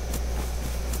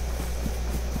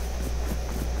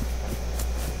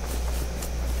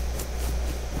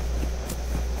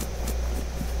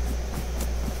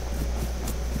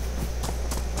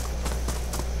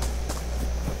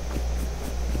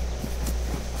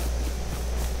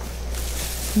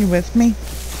 You with me?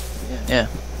 Yeah.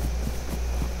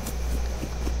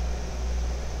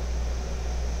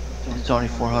 It's only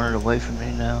 400 away from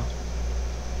me now.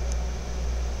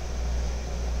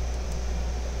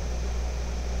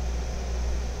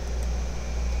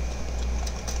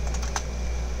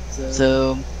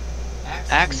 So,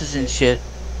 axes and shit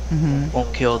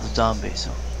won't kill the zombies.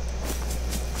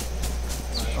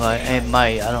 Well, it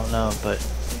might, I don't know, but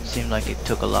it seemed like it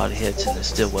took a lot of hits and it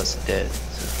still wasn't dead.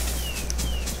 So.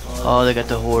 Oh, they got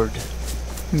the horde.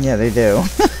 Yeah, they do.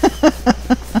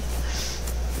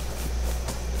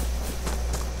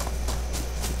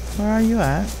 Where are you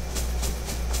at?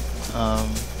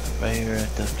 Right here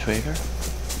at the trader.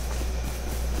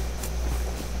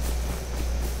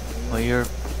 Well, you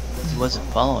wasn't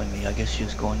following me. I guess she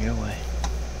was going your way.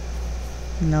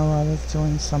 No, I was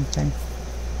doing something.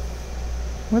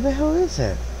 Where the hell is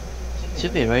it? It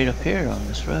should be right up here on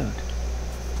this road.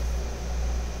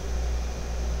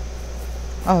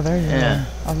 Oh, there you Yeah.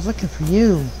 are. I was looking for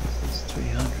you. It's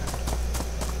 300.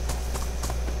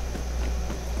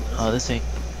 Oh, this ain't.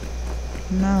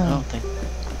 I No. don't think.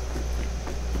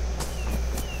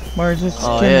 Where's it?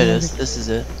 Oh, yeah, it is. This is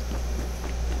it.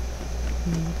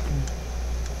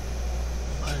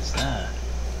 What is that?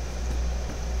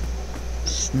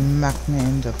 Smack me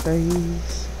in the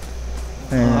face.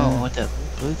 Oh, Yeah. what that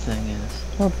blue thing is.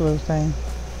 What blue thing?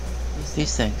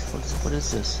 These things. What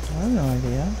is this? I have no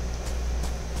idea.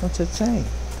 What's it say?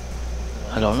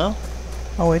 I don't know.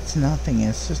 Oh, it's nothing.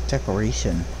 It's just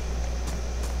decoration.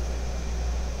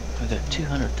 I got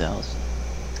 200,000.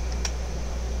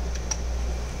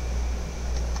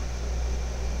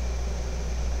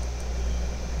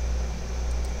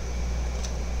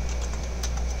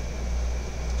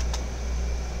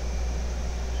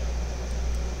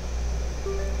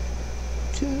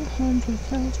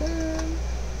 $200,000.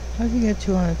 How'd you get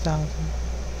 200,000?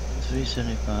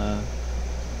 375.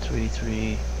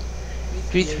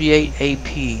 338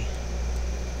 AP.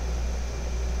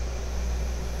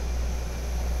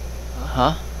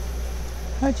 Huh?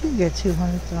 How'd you get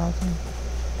 200,000?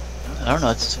 I don't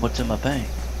know. It's just what's in my bank.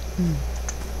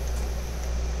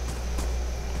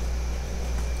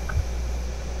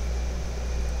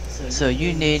 So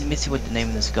you need. Let me see what the name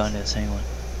of this gun is. Hang on.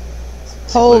 See what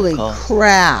it Holy costs.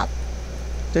 crap!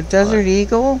 The Desert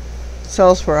Eagle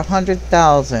sells for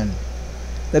 100,000.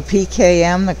 The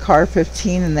PKM, the Car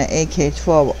 15, and the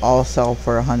AK-12 all sell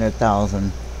for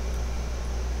 100,000.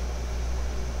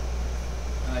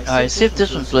 Alright, see if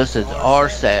this one's listed.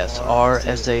 RSASS.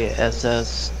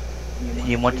 RSASS.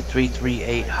 You want the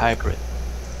 338 hybrid.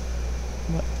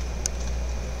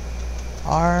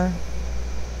 R,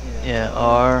 Yeah,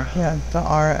 R. yeah, the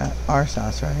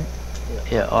RSASS, right?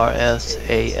 Yeah,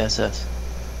 RSASS.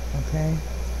 Okay.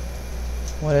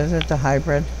 What is it? The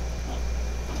hybrid?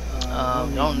 I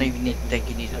don't even think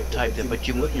you need to type that, but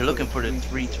you're looking for the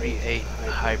 338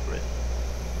 hybrid.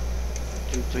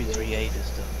 338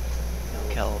 is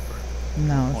the caliber.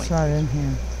 No, it's not in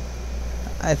here.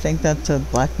 I think that's a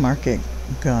black market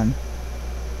gun.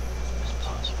 It's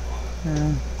possible.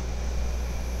 Yeah.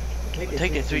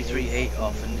 Take the 338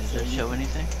 off, and does that show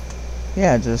anything?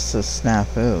 Yeah, just a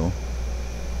snafu.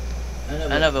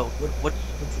 I know, but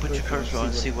put your cursor on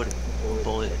and see what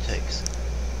bullet it takes.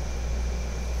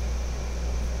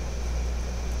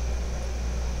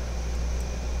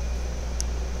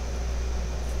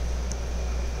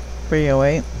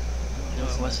 .308.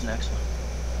 What's the next one?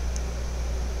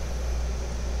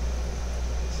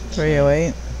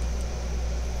 308.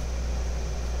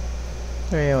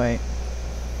 308.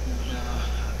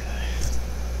 Okay.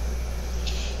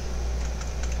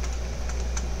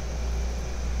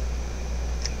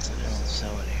 So they don't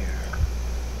sell it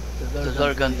here. Those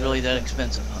other guns really that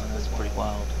expensive, huh? That's pretty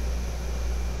wild.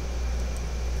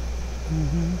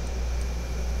 Mm-hmm.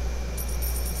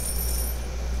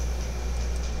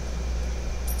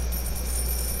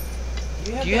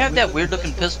 Do you have that weird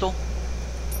looking pistol?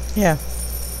 Yeah.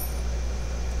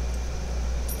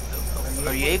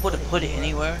 Are you able to put it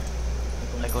anywhere?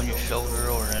 Like on your shoulder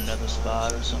or in another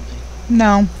spot or something?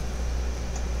 No.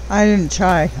 I didn't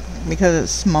try because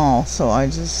it's small, so I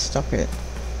just stuck it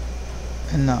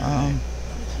in the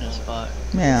It's in a spot.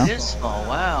 yeah. It is small,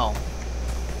 wow.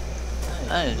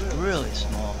 That is really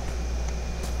small.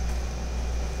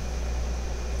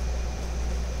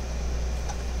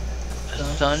 A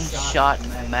Sunshot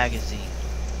magazine.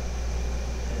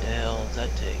 What the hell does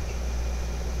that take?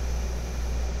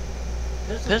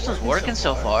 Pistol's working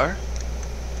so far.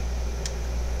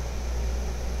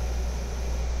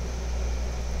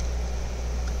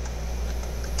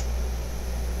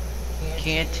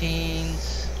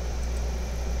 Canteens.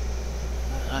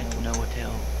 I'd like to know what the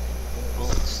hell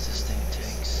bullets this thing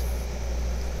takes.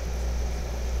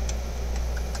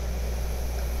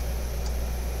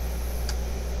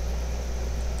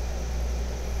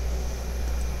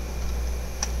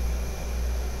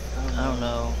 I don't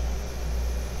know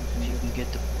if you can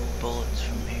get the bullets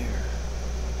from here.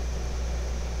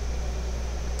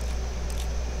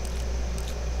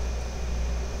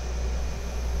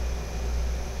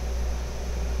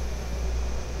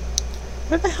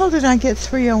 Where the hell did I get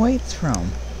 308s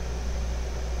from?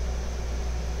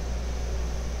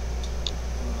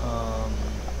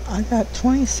 I got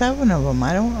 27 of them.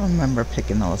 I don't remember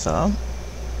picking those up.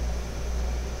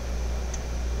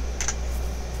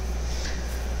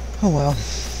 Oh well.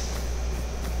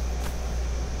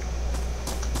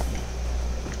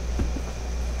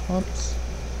 Oops.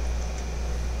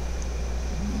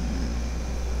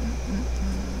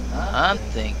 I'm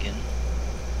thinking.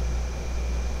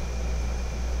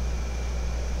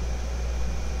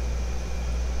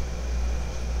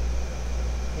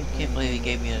 I can't believe he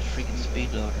gave me a freaking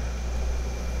speed loader.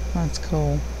 That's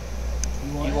cool.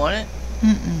 You want it?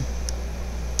 Mm-mm.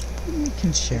 We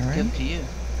can share It's it. up to you.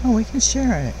 Oh, we can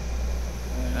share it.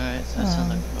 Alright, that sounds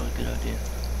like a really good idea.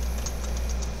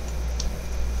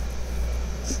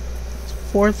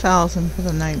 4,000 for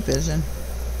the night vision.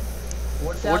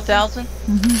 4,000?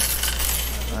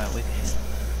 Mm-hmm. Alright, we can handle that.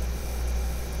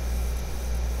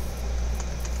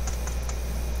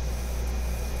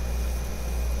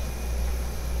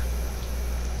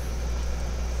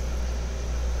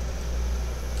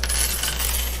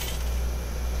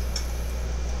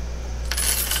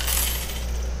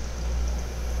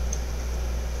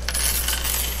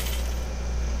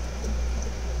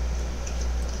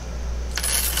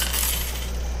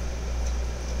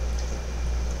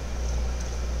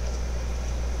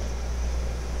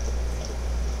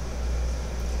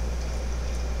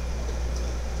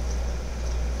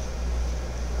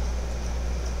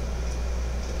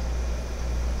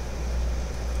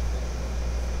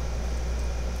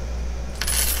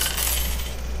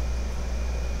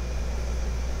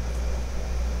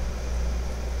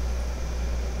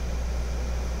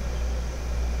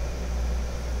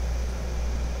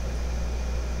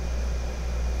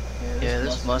 Yeah,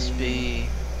 this must be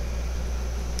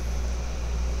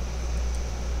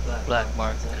Black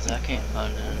Market, because I can't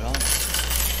find it at all.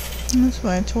 That's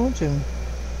what I told you.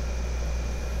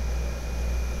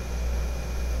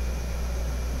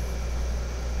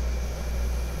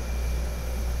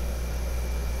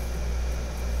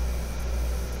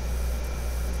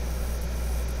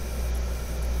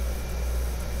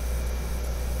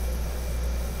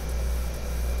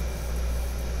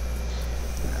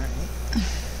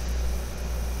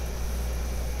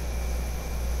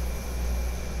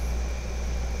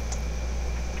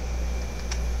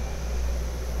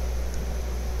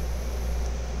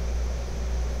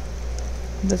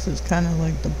 This is kind of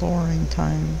like the boring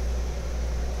time.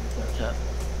 What's up?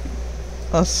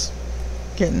 Us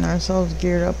getting ourselves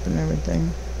geared up and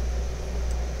everything.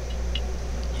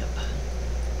 Yep.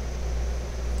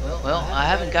 Well, I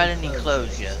haven't got any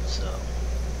clothes yet, so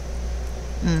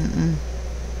Mm-mm.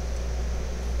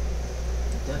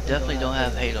 definitely don't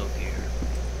have Halo gear.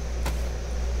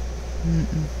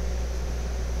 Mm-mm.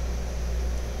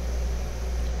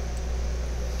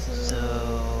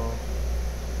 So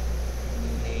we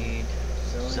need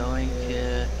sewing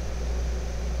kit.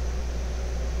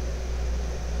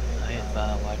 I hit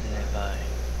buy. Why did I buy?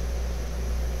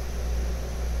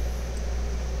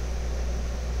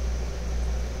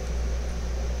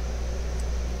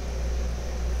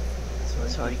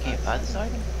 So you can't buy this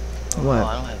item? What? Oh,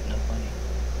 I don't have enough money.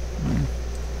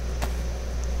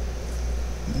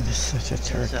 You're such a Guess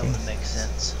that turkey. would make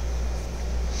sense.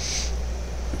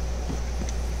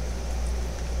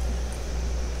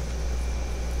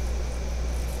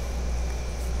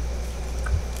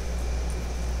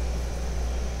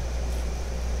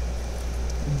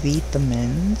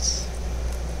 Vitamins.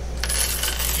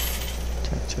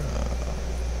 Tetra.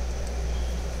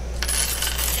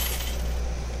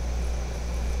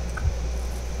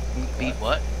 Beat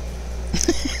what?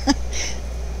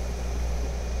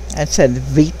 I said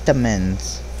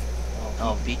vitamins.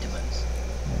 Oh, vitamins.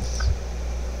 Yes.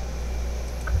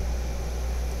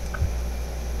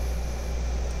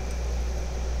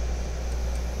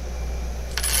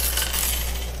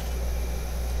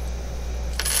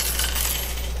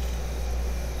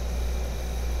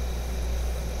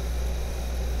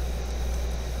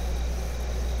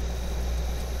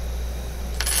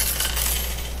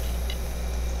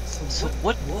 So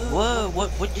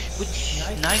which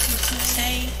knife did you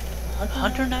say?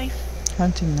 Hunter knife?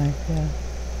 Hunting knife, yeah.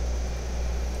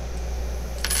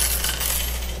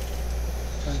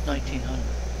 It's 1900.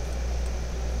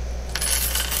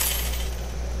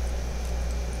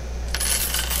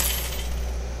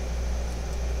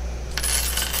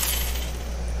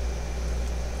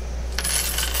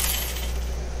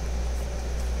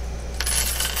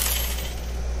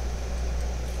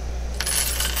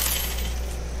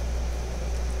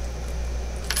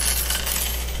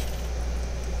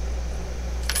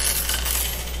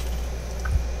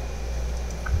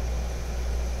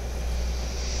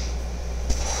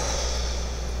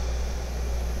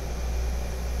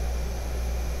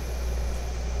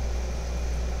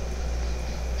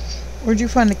 Where'd you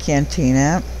find the canteen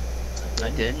at?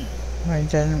 I didn't. I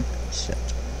didn't. Shit.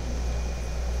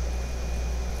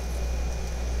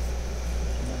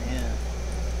 Yeah.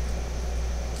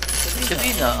 It could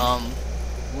be the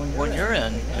one you're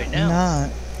in right now.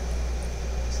 Not.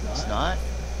 It's not.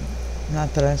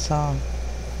 Not that I saw.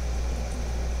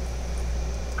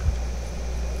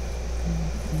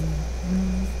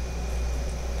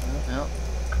 Well,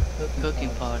 Cooking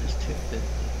pot is 250.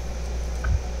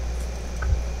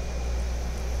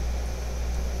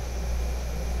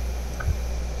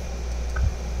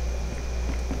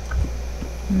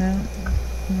 No,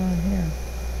 not here.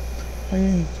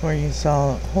 Where you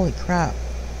saw, holy crap.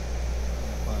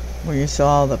 Where you saw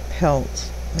all the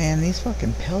pelts. Man, these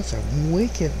fucking pelts are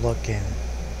wicked looking.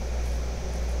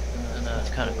 I know, it's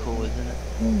kind of cool, isn't it?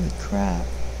 Holy crap.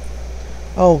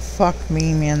 Oh, fuck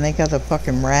me, man. They got the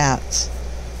fucking rats.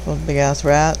 Those big ass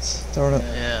rats.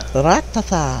 Yeah.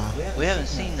 Ratata. We haven't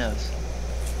seen those.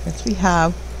 Yes, we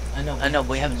have. I know, but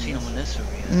we haven't seen them in this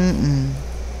arena. Mm-mm.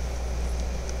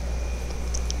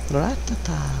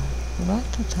 Ratata.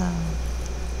 Ratata.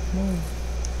 Whoa.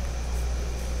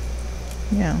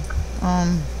 Yeah.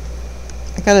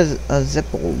 I got a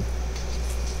Zippo.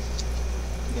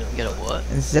 You get a what?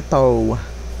 A Zippo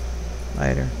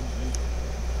lighter.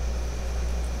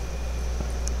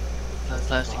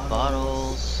 Plastic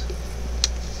bottles.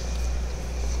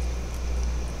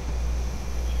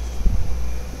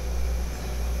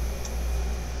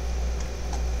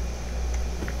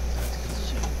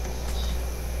 Consumables.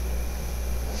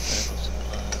 Medical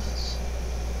supplies.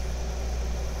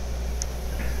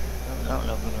 I don't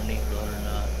know if we're gonna need blood or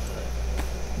not,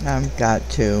 but I've got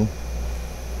two.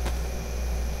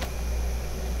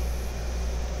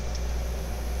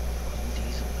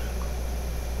 diesel medical.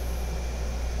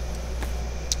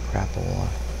 Crapola.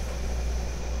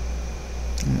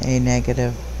 A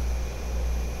negative.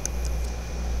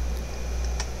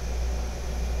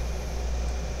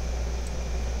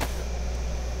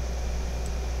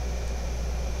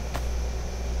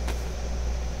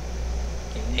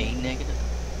 A negative.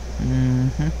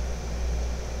 Mm-hmm.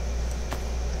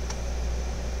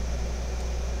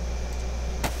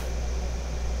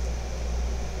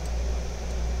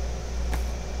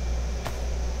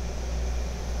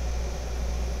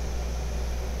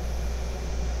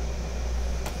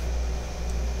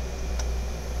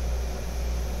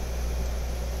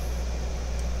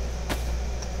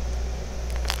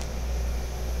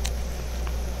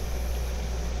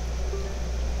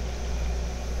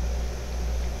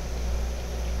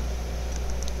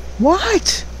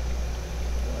 What?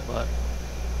 What?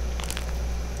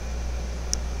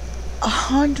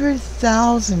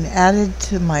 100,000 added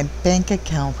to my bank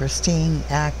account for staying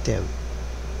active.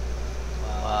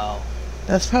 Wow.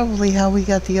 That's probably how we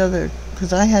got the other,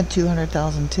 because I had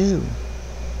 200,000 too.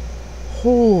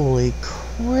 Holy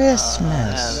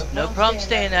Christmas. No problem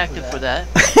staying active for that.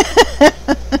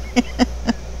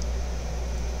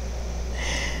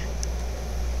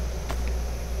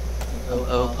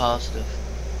 O positive.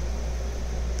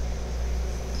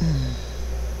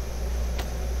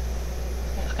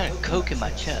 I got a Coke in my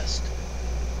chest.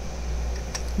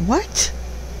 What?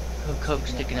 Coke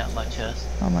sticking out my chest.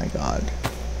 Oh my god.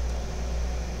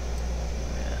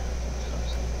 Yeah.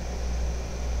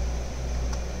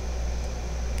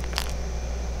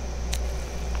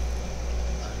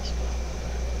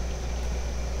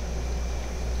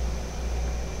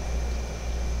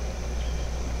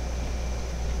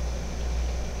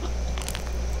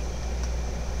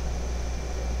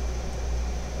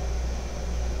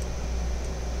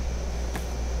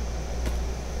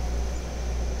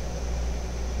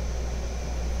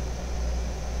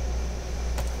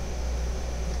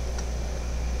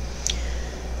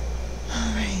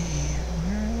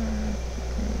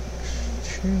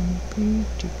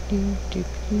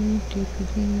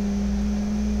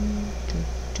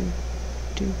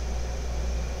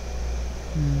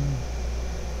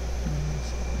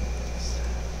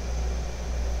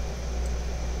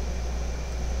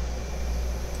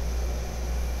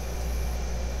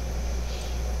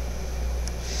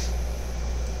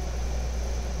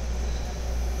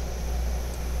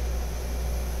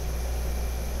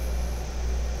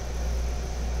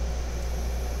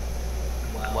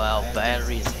 Wow,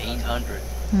 battery is 800.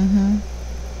 Mm-hmm.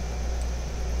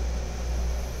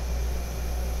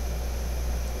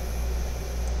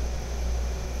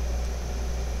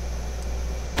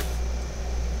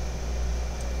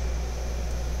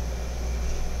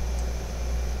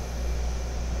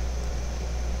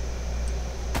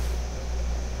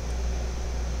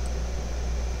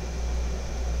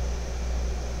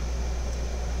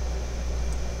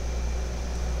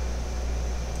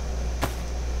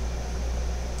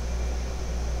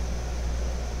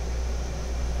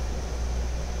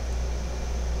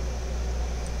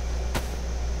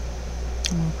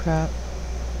 Oh crap.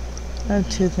 I have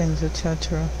two things at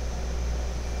Tetra.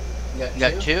 You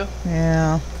got two?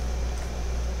 Yeah.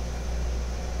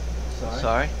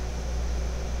 Sorry?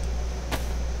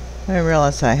 I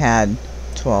realized I had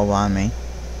 12 on me.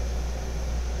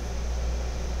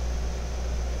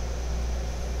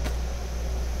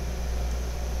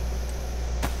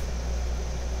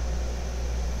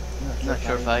 I'm not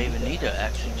sure if I even need to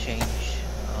actually change.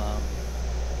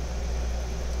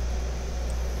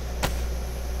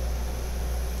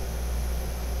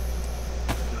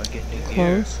 Or get new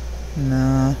gear. Close?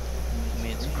 Nah. I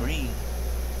mean, it's green.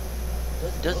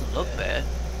 It doesn't look bad.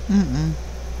 Mm-mm.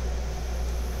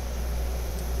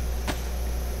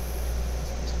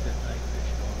 It's good night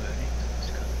vision already.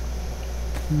 It's good.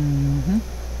 Mm-hmm.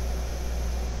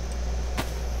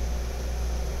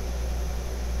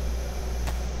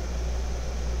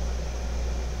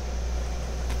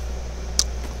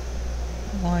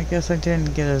 Well, I guess I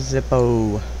didn't get a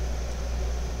Zippo.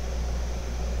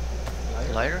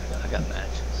 Lighter? I got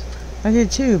matches. I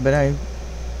did too, but I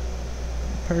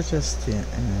purchased it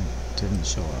and it didn't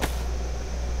show up.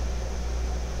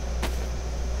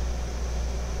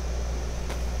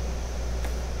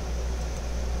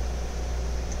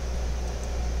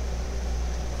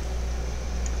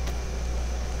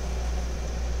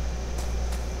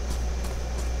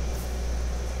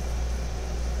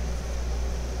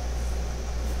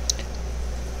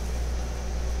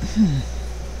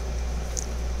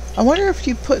 I wonder if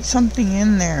you put something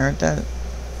in there that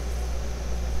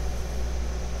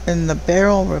in the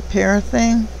barrel repair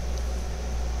thing.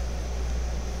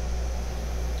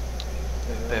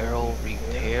 Barrel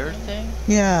repair thing?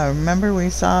 Yeah, remember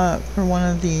we saw it for one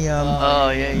of the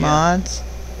Oh, yeah, yeah. mods?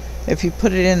 If you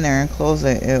put it in there and close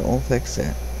it, it will fix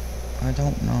it. I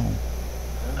don't know.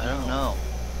 I don't know.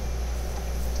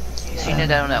 You seen it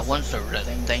out on that one server, that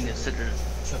thing that's sitting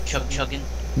there chugging?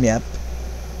 Yep.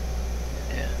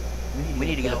 Yeah. We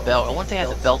need to get a belt. I wonder if they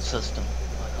have a belt system.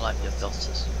 I like the belt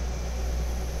system.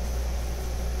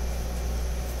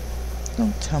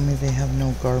 Don't tell me they have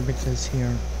no garbages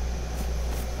here.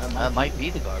 That might be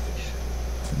the garbage.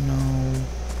 No.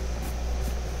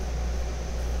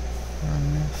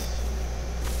 Run this.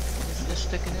 Just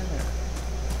stick it in there.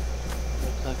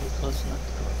 Looks like it's close enough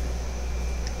to garbage.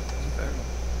 It's a barrel.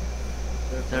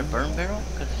 Is that a burn barrel?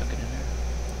 Could have stuck it in there.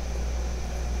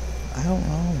 I don't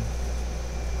know.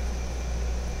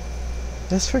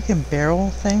 This freaking barrel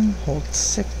thing holds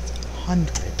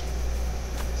 600.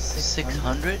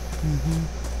 600? Mm-hmm.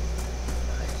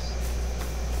 Nice.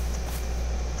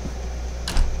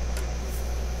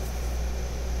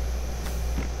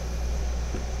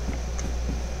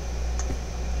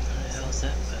 What the hell is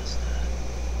that vest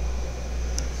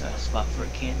at? Got a spot for a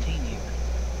canteen even.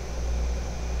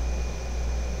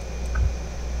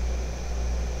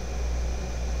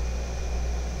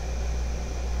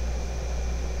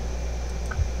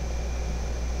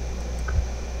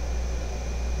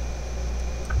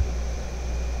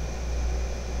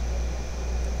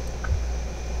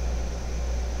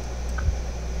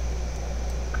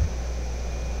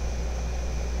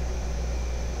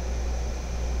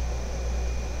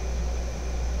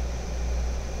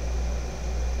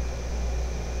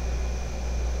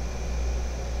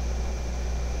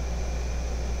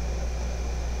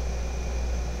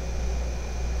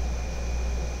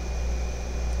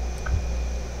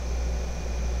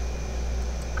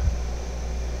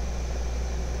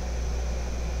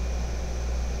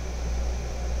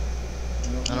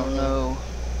 I don't know.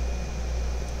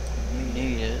 You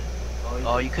need it.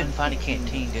 Oh, you couldn't find a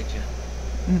canteen, did you?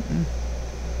 Mm-mm.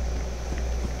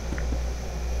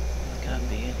 It's gotta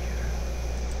be in here.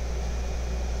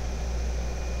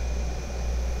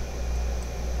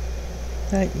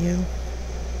 That you?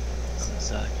 It's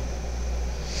inside.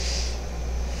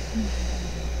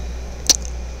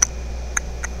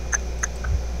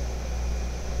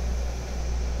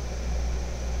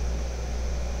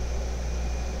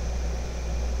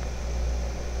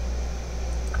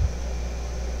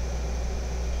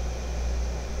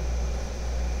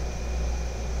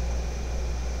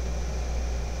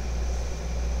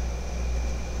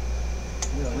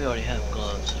 We already have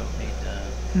gloves, so don't need that.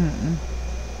 Mm-mm.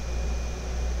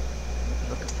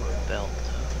 Looking for a belt,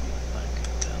 though. Find a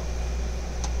good belt.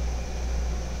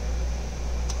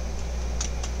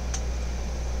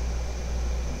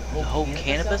 The whole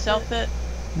cannabis outfit?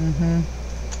 Mm-hmm.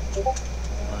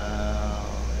 Wow,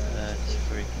 that's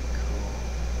freaking cool.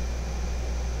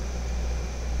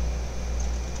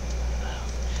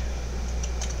 Ouch.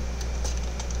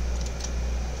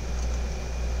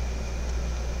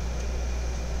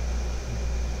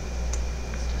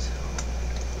 What's this helmet?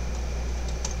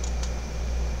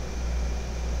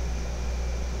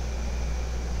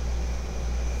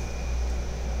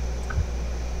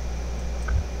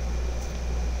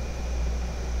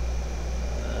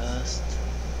 Vest,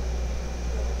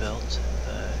 belt, and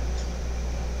bags.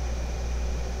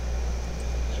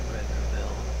 It's a regular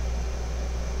belt.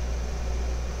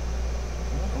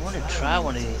 I want to try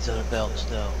one of these other belts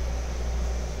though.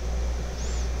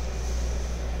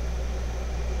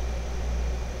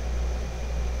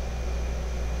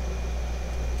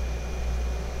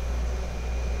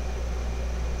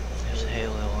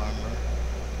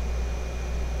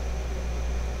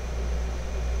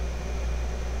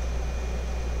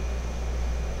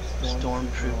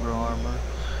 stormtrooper armor.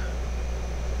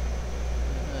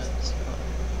 That's fine.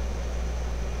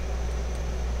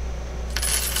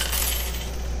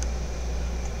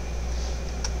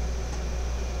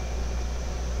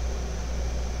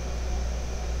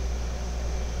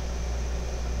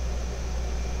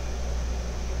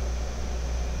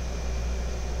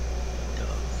 The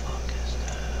fuck is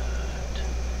that?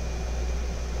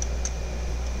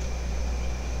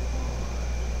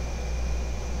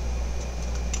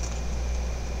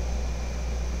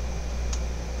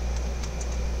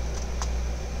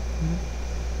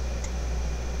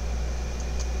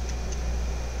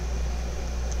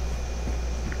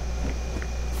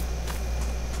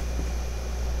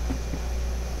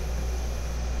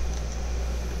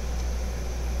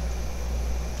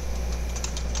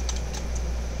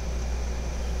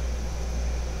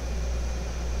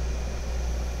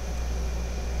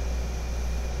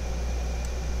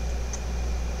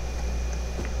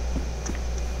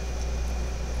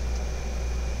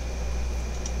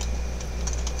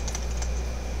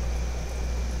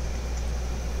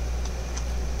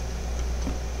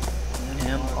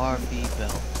 MRB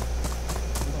belt.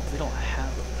 We don't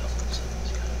have a belt, so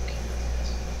it's kind of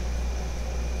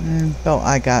curious. Belt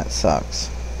I got sucks.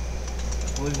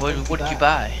 What did you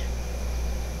buy?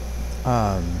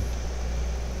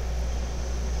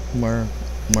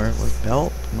 Where it was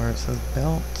belt, where it says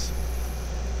belt.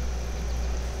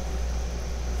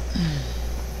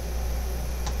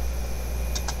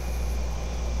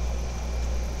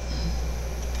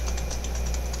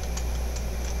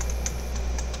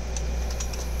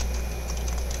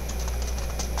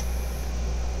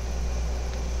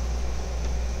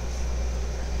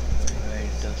 Right,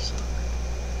 it does suck.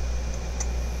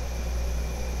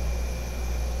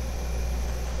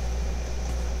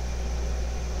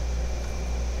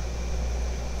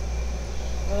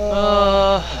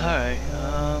 Alright,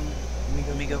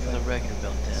 let me go for the regular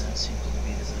belt then. That seems to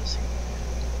be the best thing.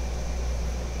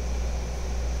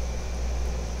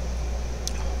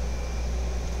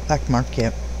 Black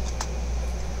market.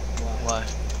 Why?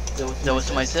 Is that what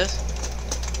somebody says?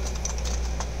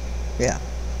 Yeah.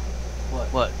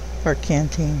 What? For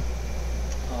canteen.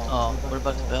 Oh, what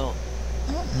about the belt?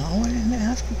 I don't know, I didn't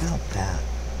ask about that.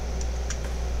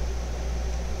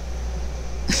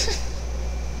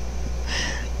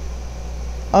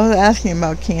 I was asking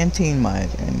about canteen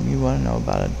mileage, and you want to know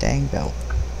about a dang belt.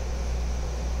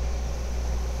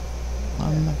 What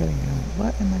am I gonna do?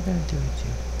 What am I gonna do with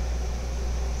you?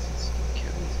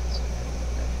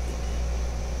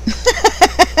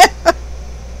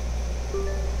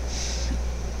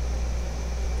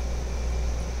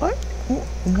 What?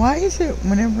 Why is it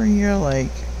whenever you're like...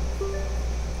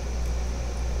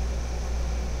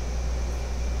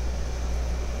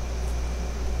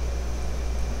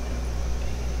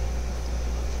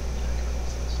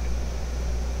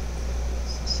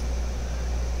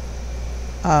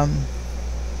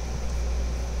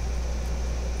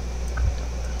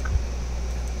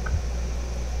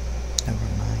 Never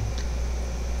mind.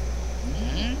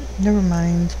 Never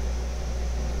mind.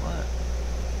 What?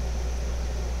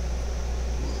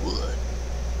 What?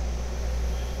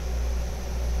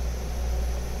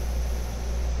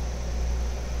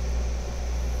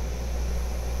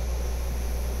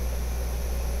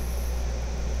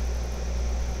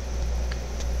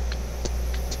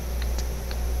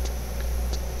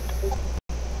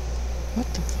 What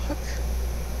the fuck?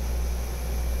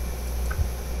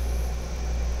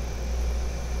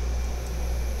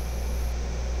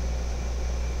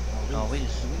 Oh,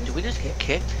 did we just get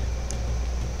kicked?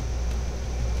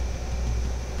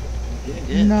 We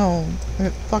did. No,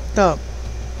 it fucked up.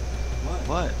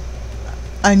 What?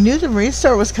 I knew the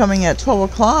restart was coming at 12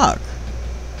 o'clock.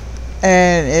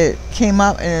 And it came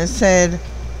up and it said,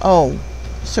 oh,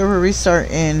 server restart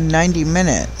in 90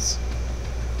 minutes.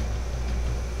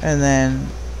 And then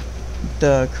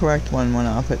the correct one went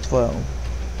off at 12.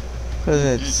 Because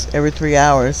it's every 3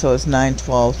 hours, so it's 9,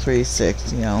 12, 3,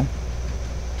 6, you know.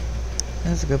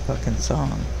 That's a good fucking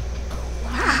song.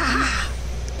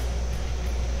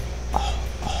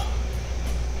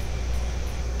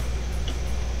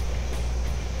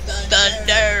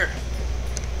 Thunder!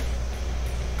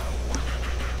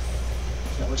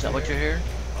 Is that what you're hearing?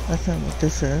 That's not what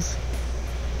this is.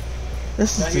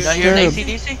 This is You're not hearing Disturbed.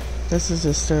 AC/DC? This is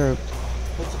Disturbed.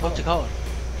 What's it called?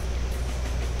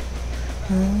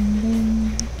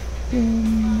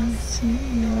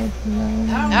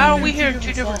 How are we hearing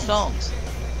two different songs?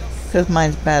 Because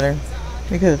mine's better.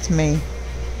 Because it's me.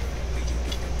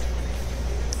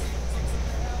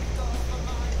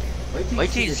 Wait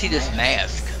till you see this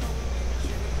mask.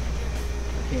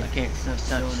 I can't, it's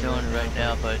not showing it right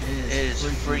now, but it is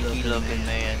freaky looking,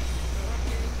 man.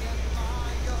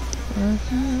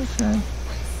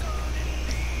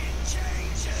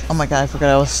 Oh my god, I forgot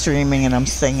I was streaming and I'm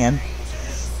singing.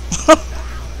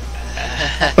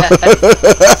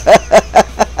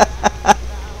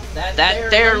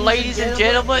 That there, ladies and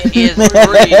gentlemen, is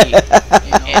Bree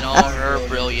in all her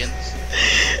brilliance.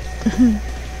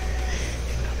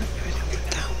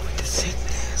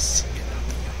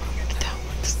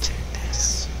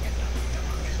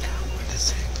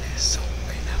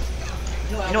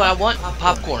 You know what I want?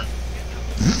 Popcorn.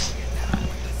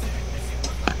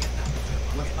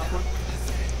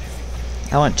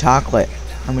 I want chocolate,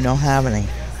 and we don't have any.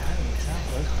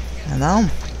 I know.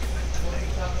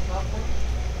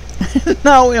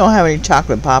 No, we don't have any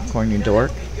chocolate popcorn, you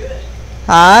dork.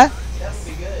 Huh?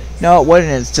 No, it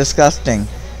wouldn't. It's disgusting.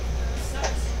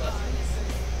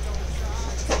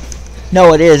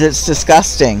 No, it is. It's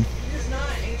disgusting.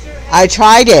 I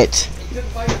tried it.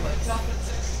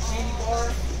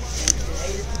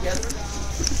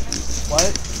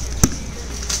 What?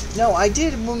 No, I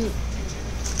did when,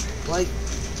 like,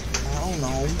 I don't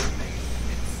know,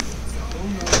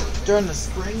 during the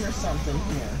spring or something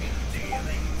here.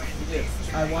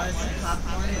 I wanted some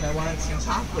popcorn and I wanted some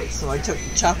chocolate, so I took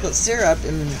chocolate syrup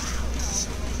and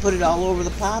put it all over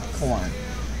the popcorn,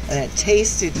 and it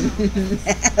tasted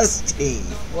nasty.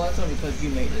 Well, that's only because you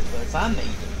made it, but if I made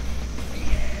it,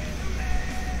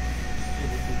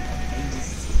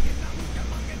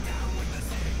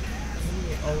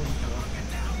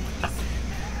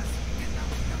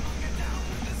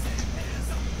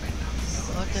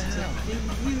 What the hell?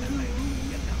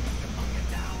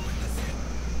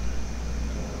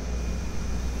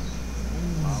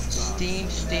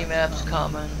 Steam apps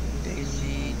common,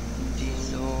 Daisy,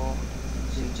 Diesel,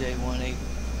 CJ187,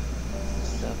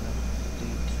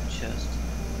 dude, chest.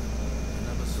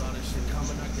 Never saw this shit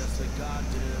coming, I guess that God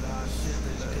did it. Shit,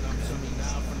 they looking up to me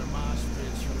now from the mosh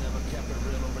pits. You never kept it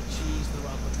real over cheese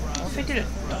throughout the process. What if they did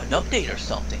an update or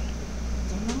something? I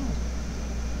don't know.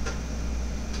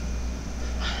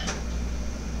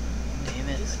 Damn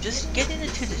it. Just get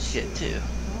into this shit too.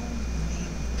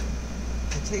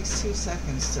 It takes 2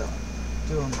 seconds to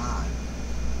do a mod.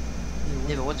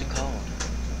 Yeah, but what's it called?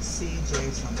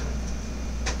 CJ something.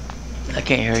 I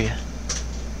can't hear you.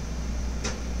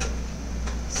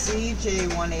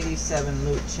 CJ187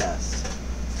 loot chest.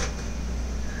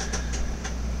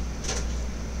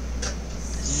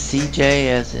 CJ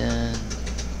as in...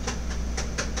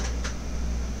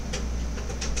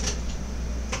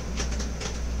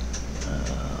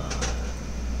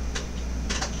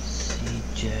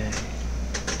 CJ...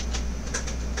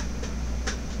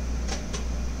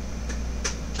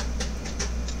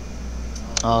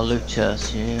 Oh, loot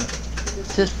chest, yeah. It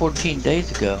says 14 days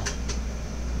ago.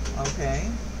 Okay.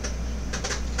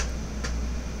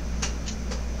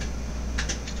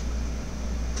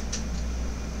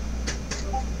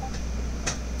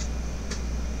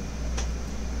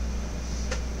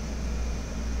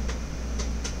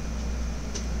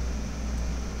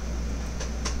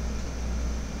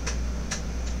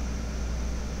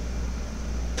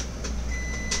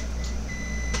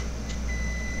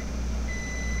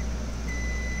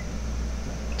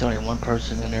 It's only one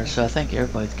person in there, so I think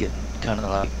everybody's getting kind of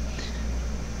like...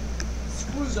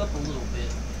 screwed up a little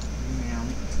bit. Yeah.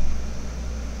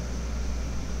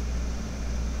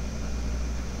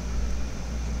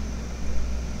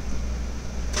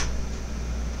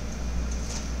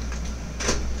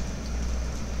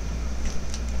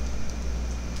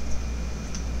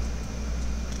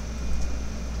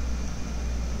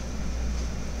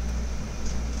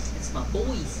 It's my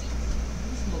boys.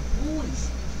 It's my boys.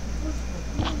 What's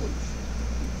my boys?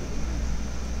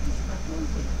 What's my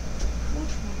boys?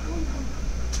 What's my boys?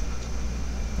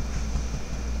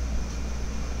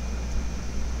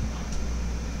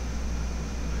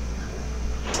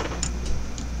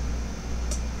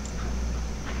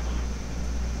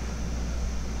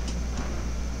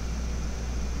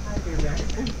 I'll be back.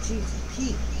 Oh, jeez,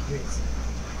 Pete.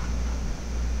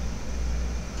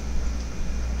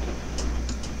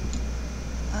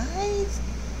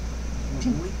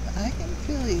 I can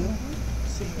feel you.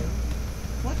 See you.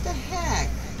 What the heck?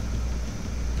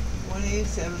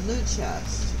 187 loot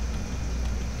chest.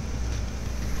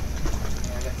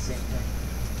 Yeah, I got the same thing.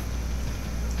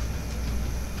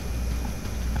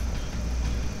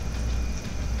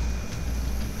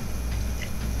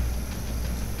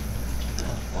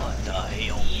 What the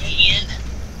hell, man?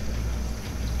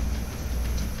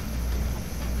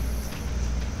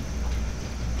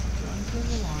 Join through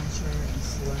the launcher and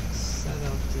select set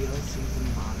up DLCs and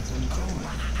mods and join.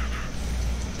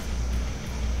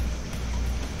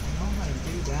 how to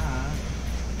do that.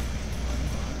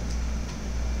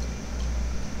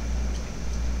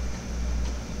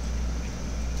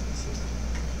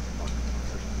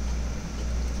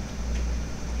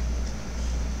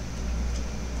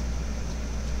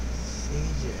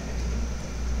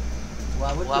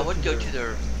 Well, I would go to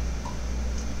their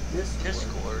Discord.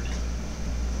 Discord.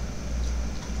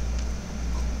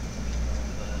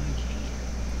 But I can't.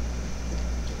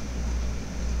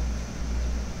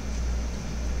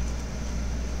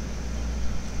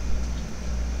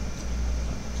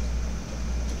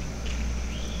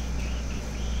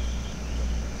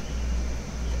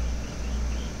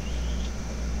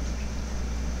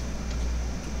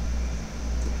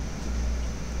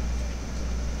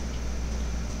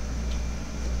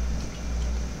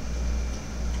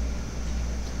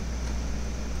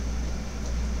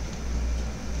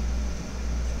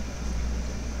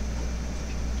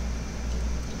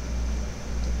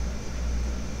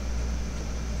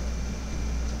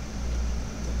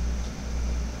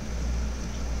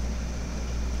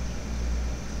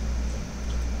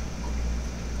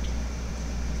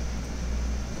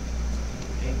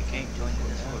 You can't join the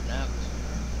Discord now because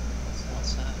it's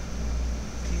outside.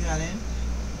 You got in?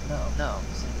 No,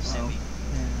 send me.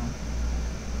 Yeah.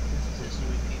 There's 3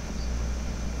 people.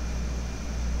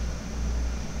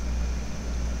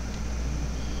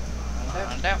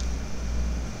 Find out.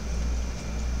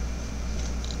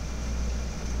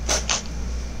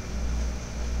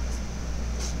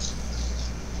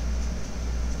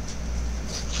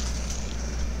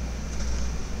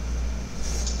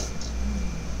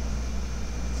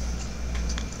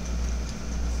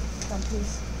 Come,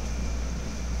 please.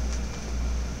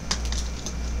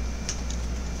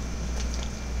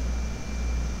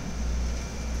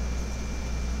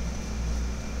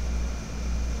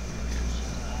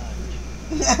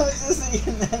 I was just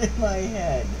thinking that in my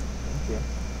head. Thank you.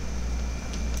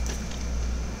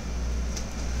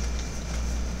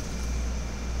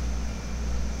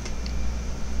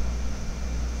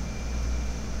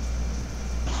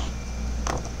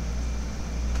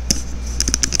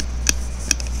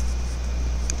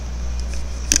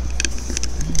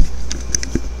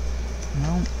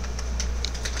 No.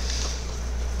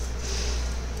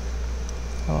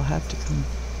 I'll have to come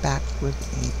back with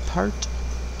a part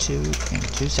 2 in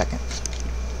 2 seconds.